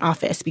from their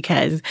office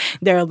because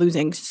they're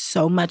losing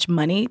so much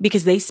money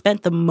because they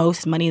spent the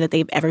most money that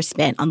they've ever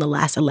spent on the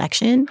last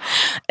election.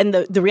 And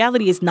the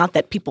reality is not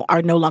that people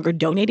are no longer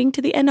donating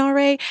to the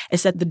NRA,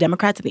 it's that the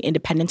Democrats and the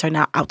independents are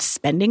now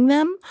outspending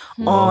them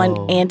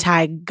on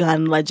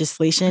anti-gun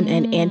legislation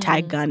and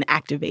anti-gun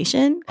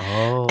activation.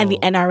 Oh. And the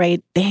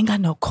NRA, they ain't got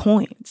no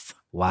coins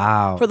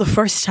Wow. for the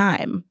first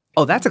time.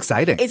 Oh, that's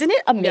exciting. Isn't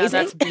it amazing?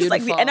 that's It's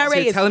like the beautiful. NRA So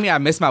you're is telling me I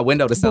missed my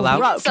window to sell out?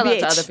 broke, Sell out to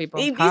bitch. other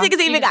people. These Huh? niggas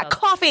even got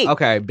coffee.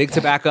 Okay, Big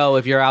Tobacco,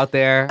 if you're out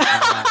there,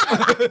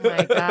 Oh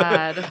my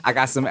God. I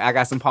got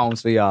some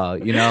poems for y'all,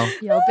 you know?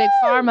 Yo, Big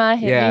Pharma,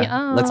 hit me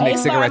Yeah. up. Let's make Hey,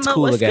 cigarettes Pharma,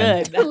 cool what's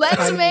again. good?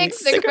 Let's make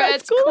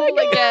cigarettes cool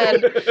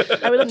again.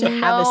 I would love to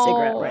have a No.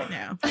 cigarette right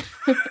now,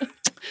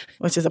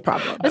 which is a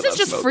problem. This is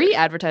just free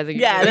advertising.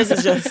 Yeah, this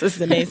is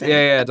amazing.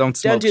 Yeah, don't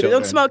smoke. Don't do that. Don't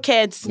children. smoke,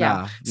 kids.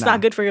 Nah, It's nah.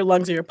 not good for your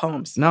lungs or your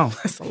poems. No,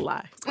 That's a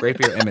lie. it's great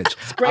for your image.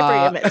 Great for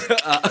your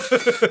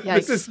image.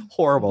 This is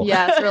horrible.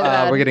 Yeah, it's real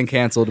bad. We're getting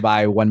canceled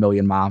by 1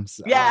 million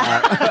moms.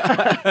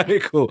 Yeah.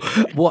 Cool.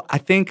 Well, I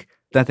think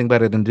nothing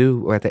better than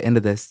do, or at the end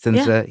of this, than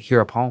to hear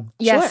a poem.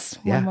 Yes.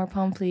 Yeah. One more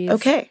poem, please.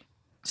 Okay.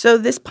 So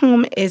this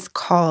poem is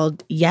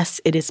called Yes,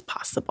 It Is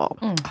Possible.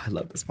 I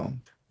love this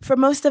poem. For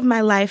most of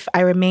my life,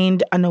 I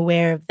remained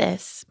unaware of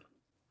this,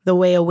 the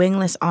way a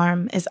wingless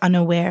arm is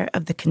unaware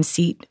of the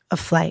conceit of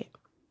flight.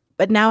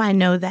 But now I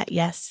know that,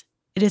 yes,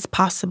 it is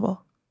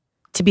possible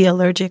to be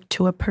allergic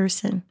to a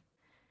person.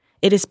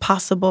 It is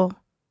possible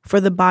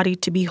for the body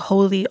to be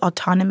wholly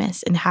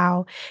autonomous in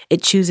how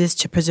it chooses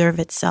to preserve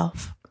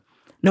itself,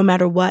 no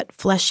matter what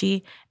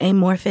fleshy,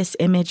 amorphous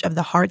image of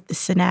the heart the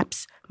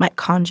synapse might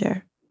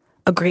conjure.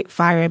 A great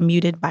fire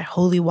muted by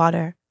holy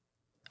water,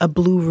 a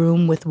blue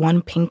room with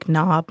one pink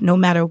knob. No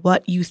matter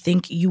what you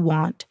think you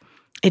want,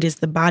 it is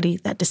the body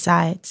that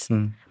decides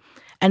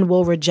and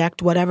will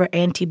reject whatever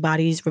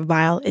antibodies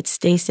revile its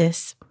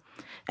stasis.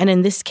 And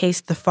in this case,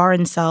 the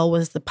foreign cell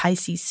was the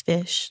Pisces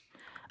fish,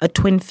 a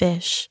twin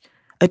fish,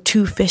 a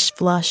two-fish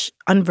flush,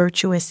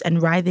 unvirtuous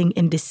and writhing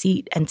in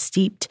deceit and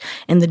steeped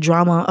in the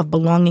drama of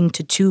belonging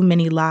to too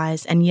many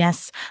lies. And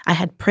yes, I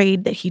had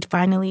prayed that he'd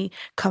finally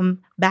come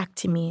back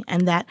to me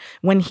and that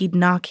when he'd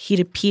knock,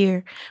 he'd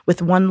appear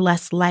with one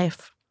less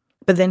life.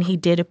 But then he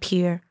did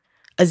appear,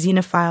 a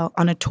xenophile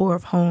on a tour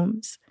of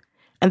homes.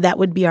 And that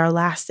would be our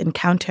last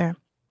encounter.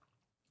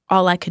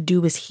 All I could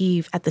do was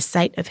heave at the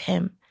sight of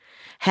him,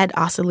 head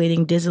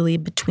oscillating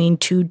dizzily between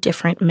two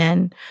different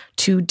men,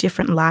 two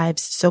different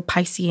lives, so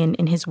Piscean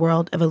in his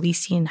world of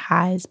Elysian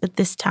highs. But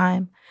this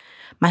time,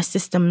 my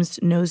systems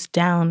nosed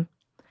down,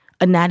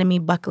 anatomy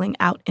buckling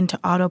out into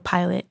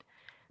autopilot,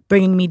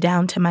 bringing me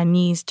down to my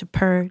knees to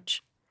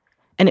purge.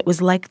 And it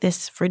was like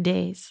this for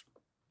days.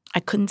 I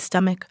couldn't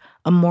stomach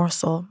a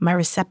morsel, my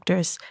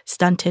receptors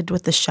stunted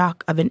with the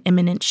shock of an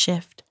imminent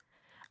shift.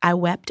 I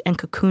wept and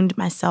cocooned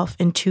myself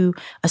into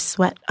a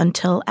sweat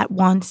until at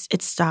once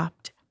it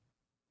stopped.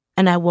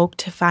 And I woke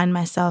to find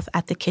myself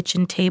at the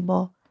kitchen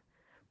table,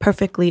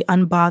 perfectly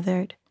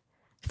unbothered,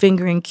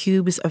 fingering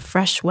cubes of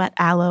fresh wet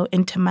aloe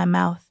into my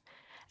mouth,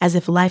 as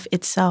if life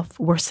itself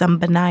were some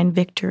benign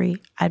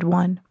victory I'd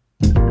won.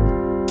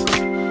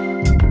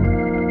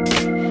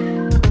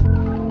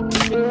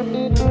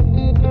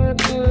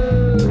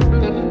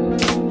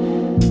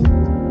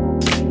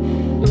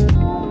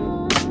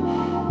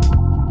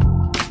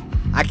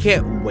 I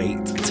can't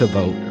wait to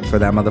vote for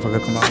that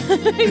motherfucker. Come on.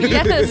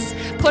 Yes.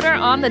 Put her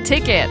on the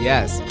ticket.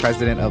 Yes,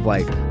 president of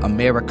like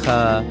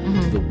America,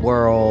 the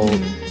world,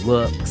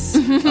 looks.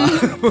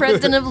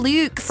 President of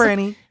Luke's.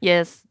 Franny,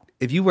 Yes.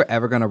 if you were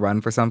ever gonna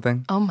run for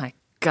something, Oh my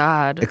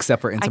God.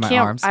 except for Into I My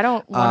can't. Arms, I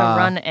don't want to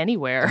run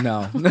anywhere.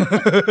 No. If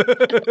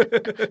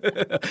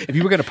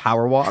you were gonna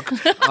power walk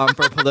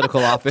for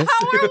political office,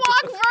 Power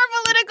walk for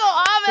political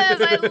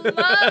office.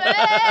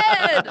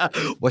 I love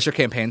it. what's your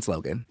campaign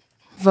slogan?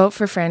 vote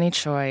for Franny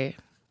Choi,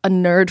 a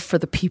nerd for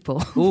the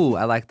people. Ooh,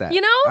 I like that.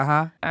 You know?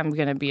 Uh-huh. I'm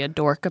going to be a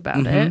dork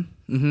about it.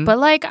 But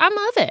like, I'm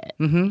of it.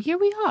 Here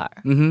we are.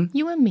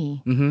 You and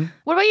me.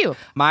 What about you?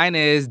 Mine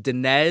is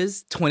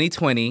Dinez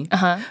 2020.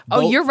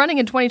 Oh, you're running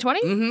in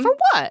 2020? For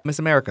what? Miss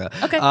America.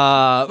 Okay.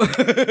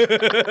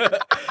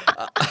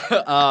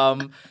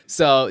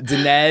 So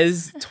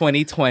Dinez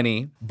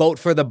 2020. Vote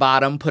for the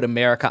bottom, put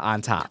America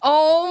on top.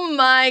 Oh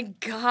my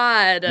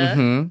God.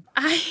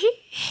 I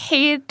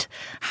hate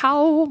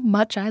how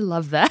much I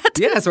love that.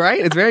 Yes, right?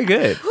 It's very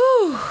good.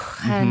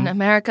 And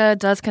America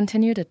does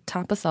continue to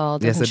top us all,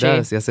 doesn't she?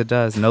 Yes, it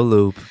does. No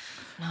lube.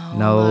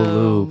 No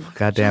lube.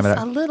 God damn it.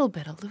 Just a little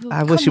bit of lube.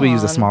 I wish you would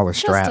use a smaller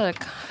strap.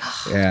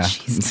 Yeah.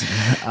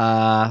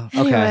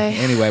 Okay.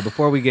 Anyway,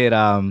 before we get,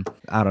 I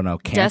don't know,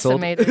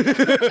 canceled. Decimated.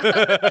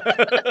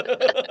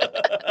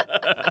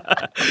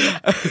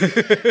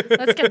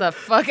 Let's get the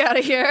fuck out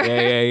of here.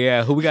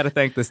 Yeah. Who we got to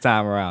thank this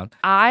time around?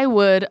 I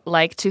would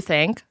like to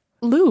thank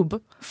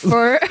Lube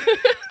for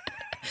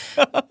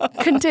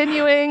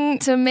continuing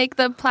to make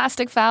the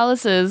plastic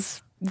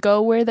phalluses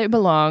go where they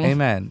belong.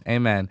 Amen.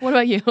 What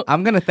about you?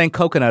 I'm going to thank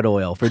coconut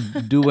oil for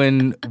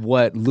doing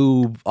what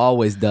lube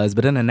always does,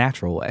 but in a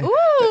natural way. Ooh,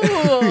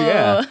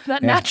 that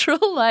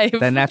natural life.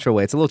 That natural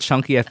way. It's a little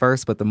chunky at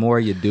first, but the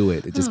more you do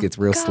it, it just gets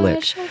real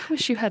slick. I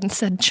wish you hadn't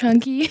said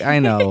chunky. I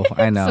know.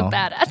 It's a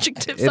bad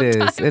adjective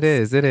sometimes. It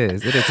is,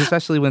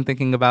 especially when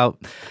thinking about...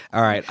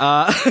 All right.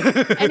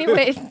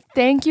 Anyway,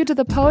 thank you to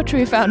the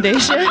Poetry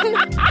Foundation.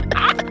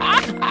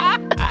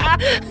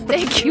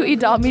 Thank you,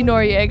 Idami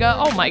Noriega.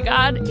 Oh my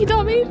God,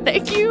 Idami,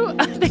 thank you.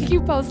 Thank you,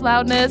 Post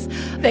Loudness.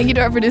 Thank you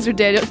to our producer,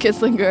 Daniel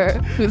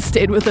Kisslinger, who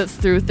stayed with us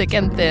through thick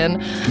and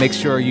thin. Make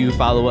sure you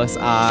follow us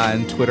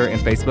on Twitter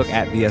and Facebook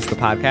at VS The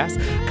Podcast.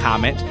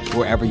 Comment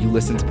wherever you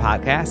listen to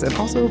podcasts. And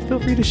also feel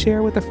free to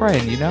share with a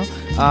friend, you know?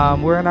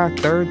 We're in our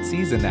 3rd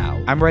season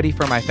now. I'm ready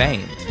for my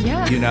fame.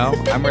 Yeah. You know?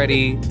 I'm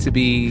ready to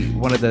be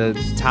one of the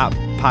top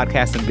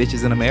podcasting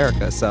bitches in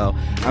America. So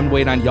I'm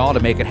waiting on y'all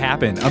to make it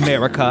happen.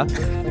 America.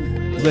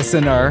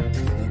 Listener,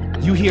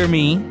 you hear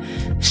me?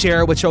 Share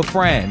it with your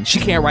friend. She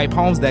can't write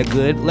poems that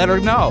good. Let her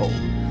know.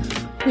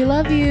 We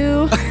love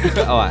you.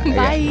 Bye.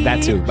 Yeah,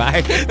 that too.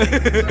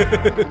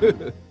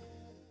 Bye.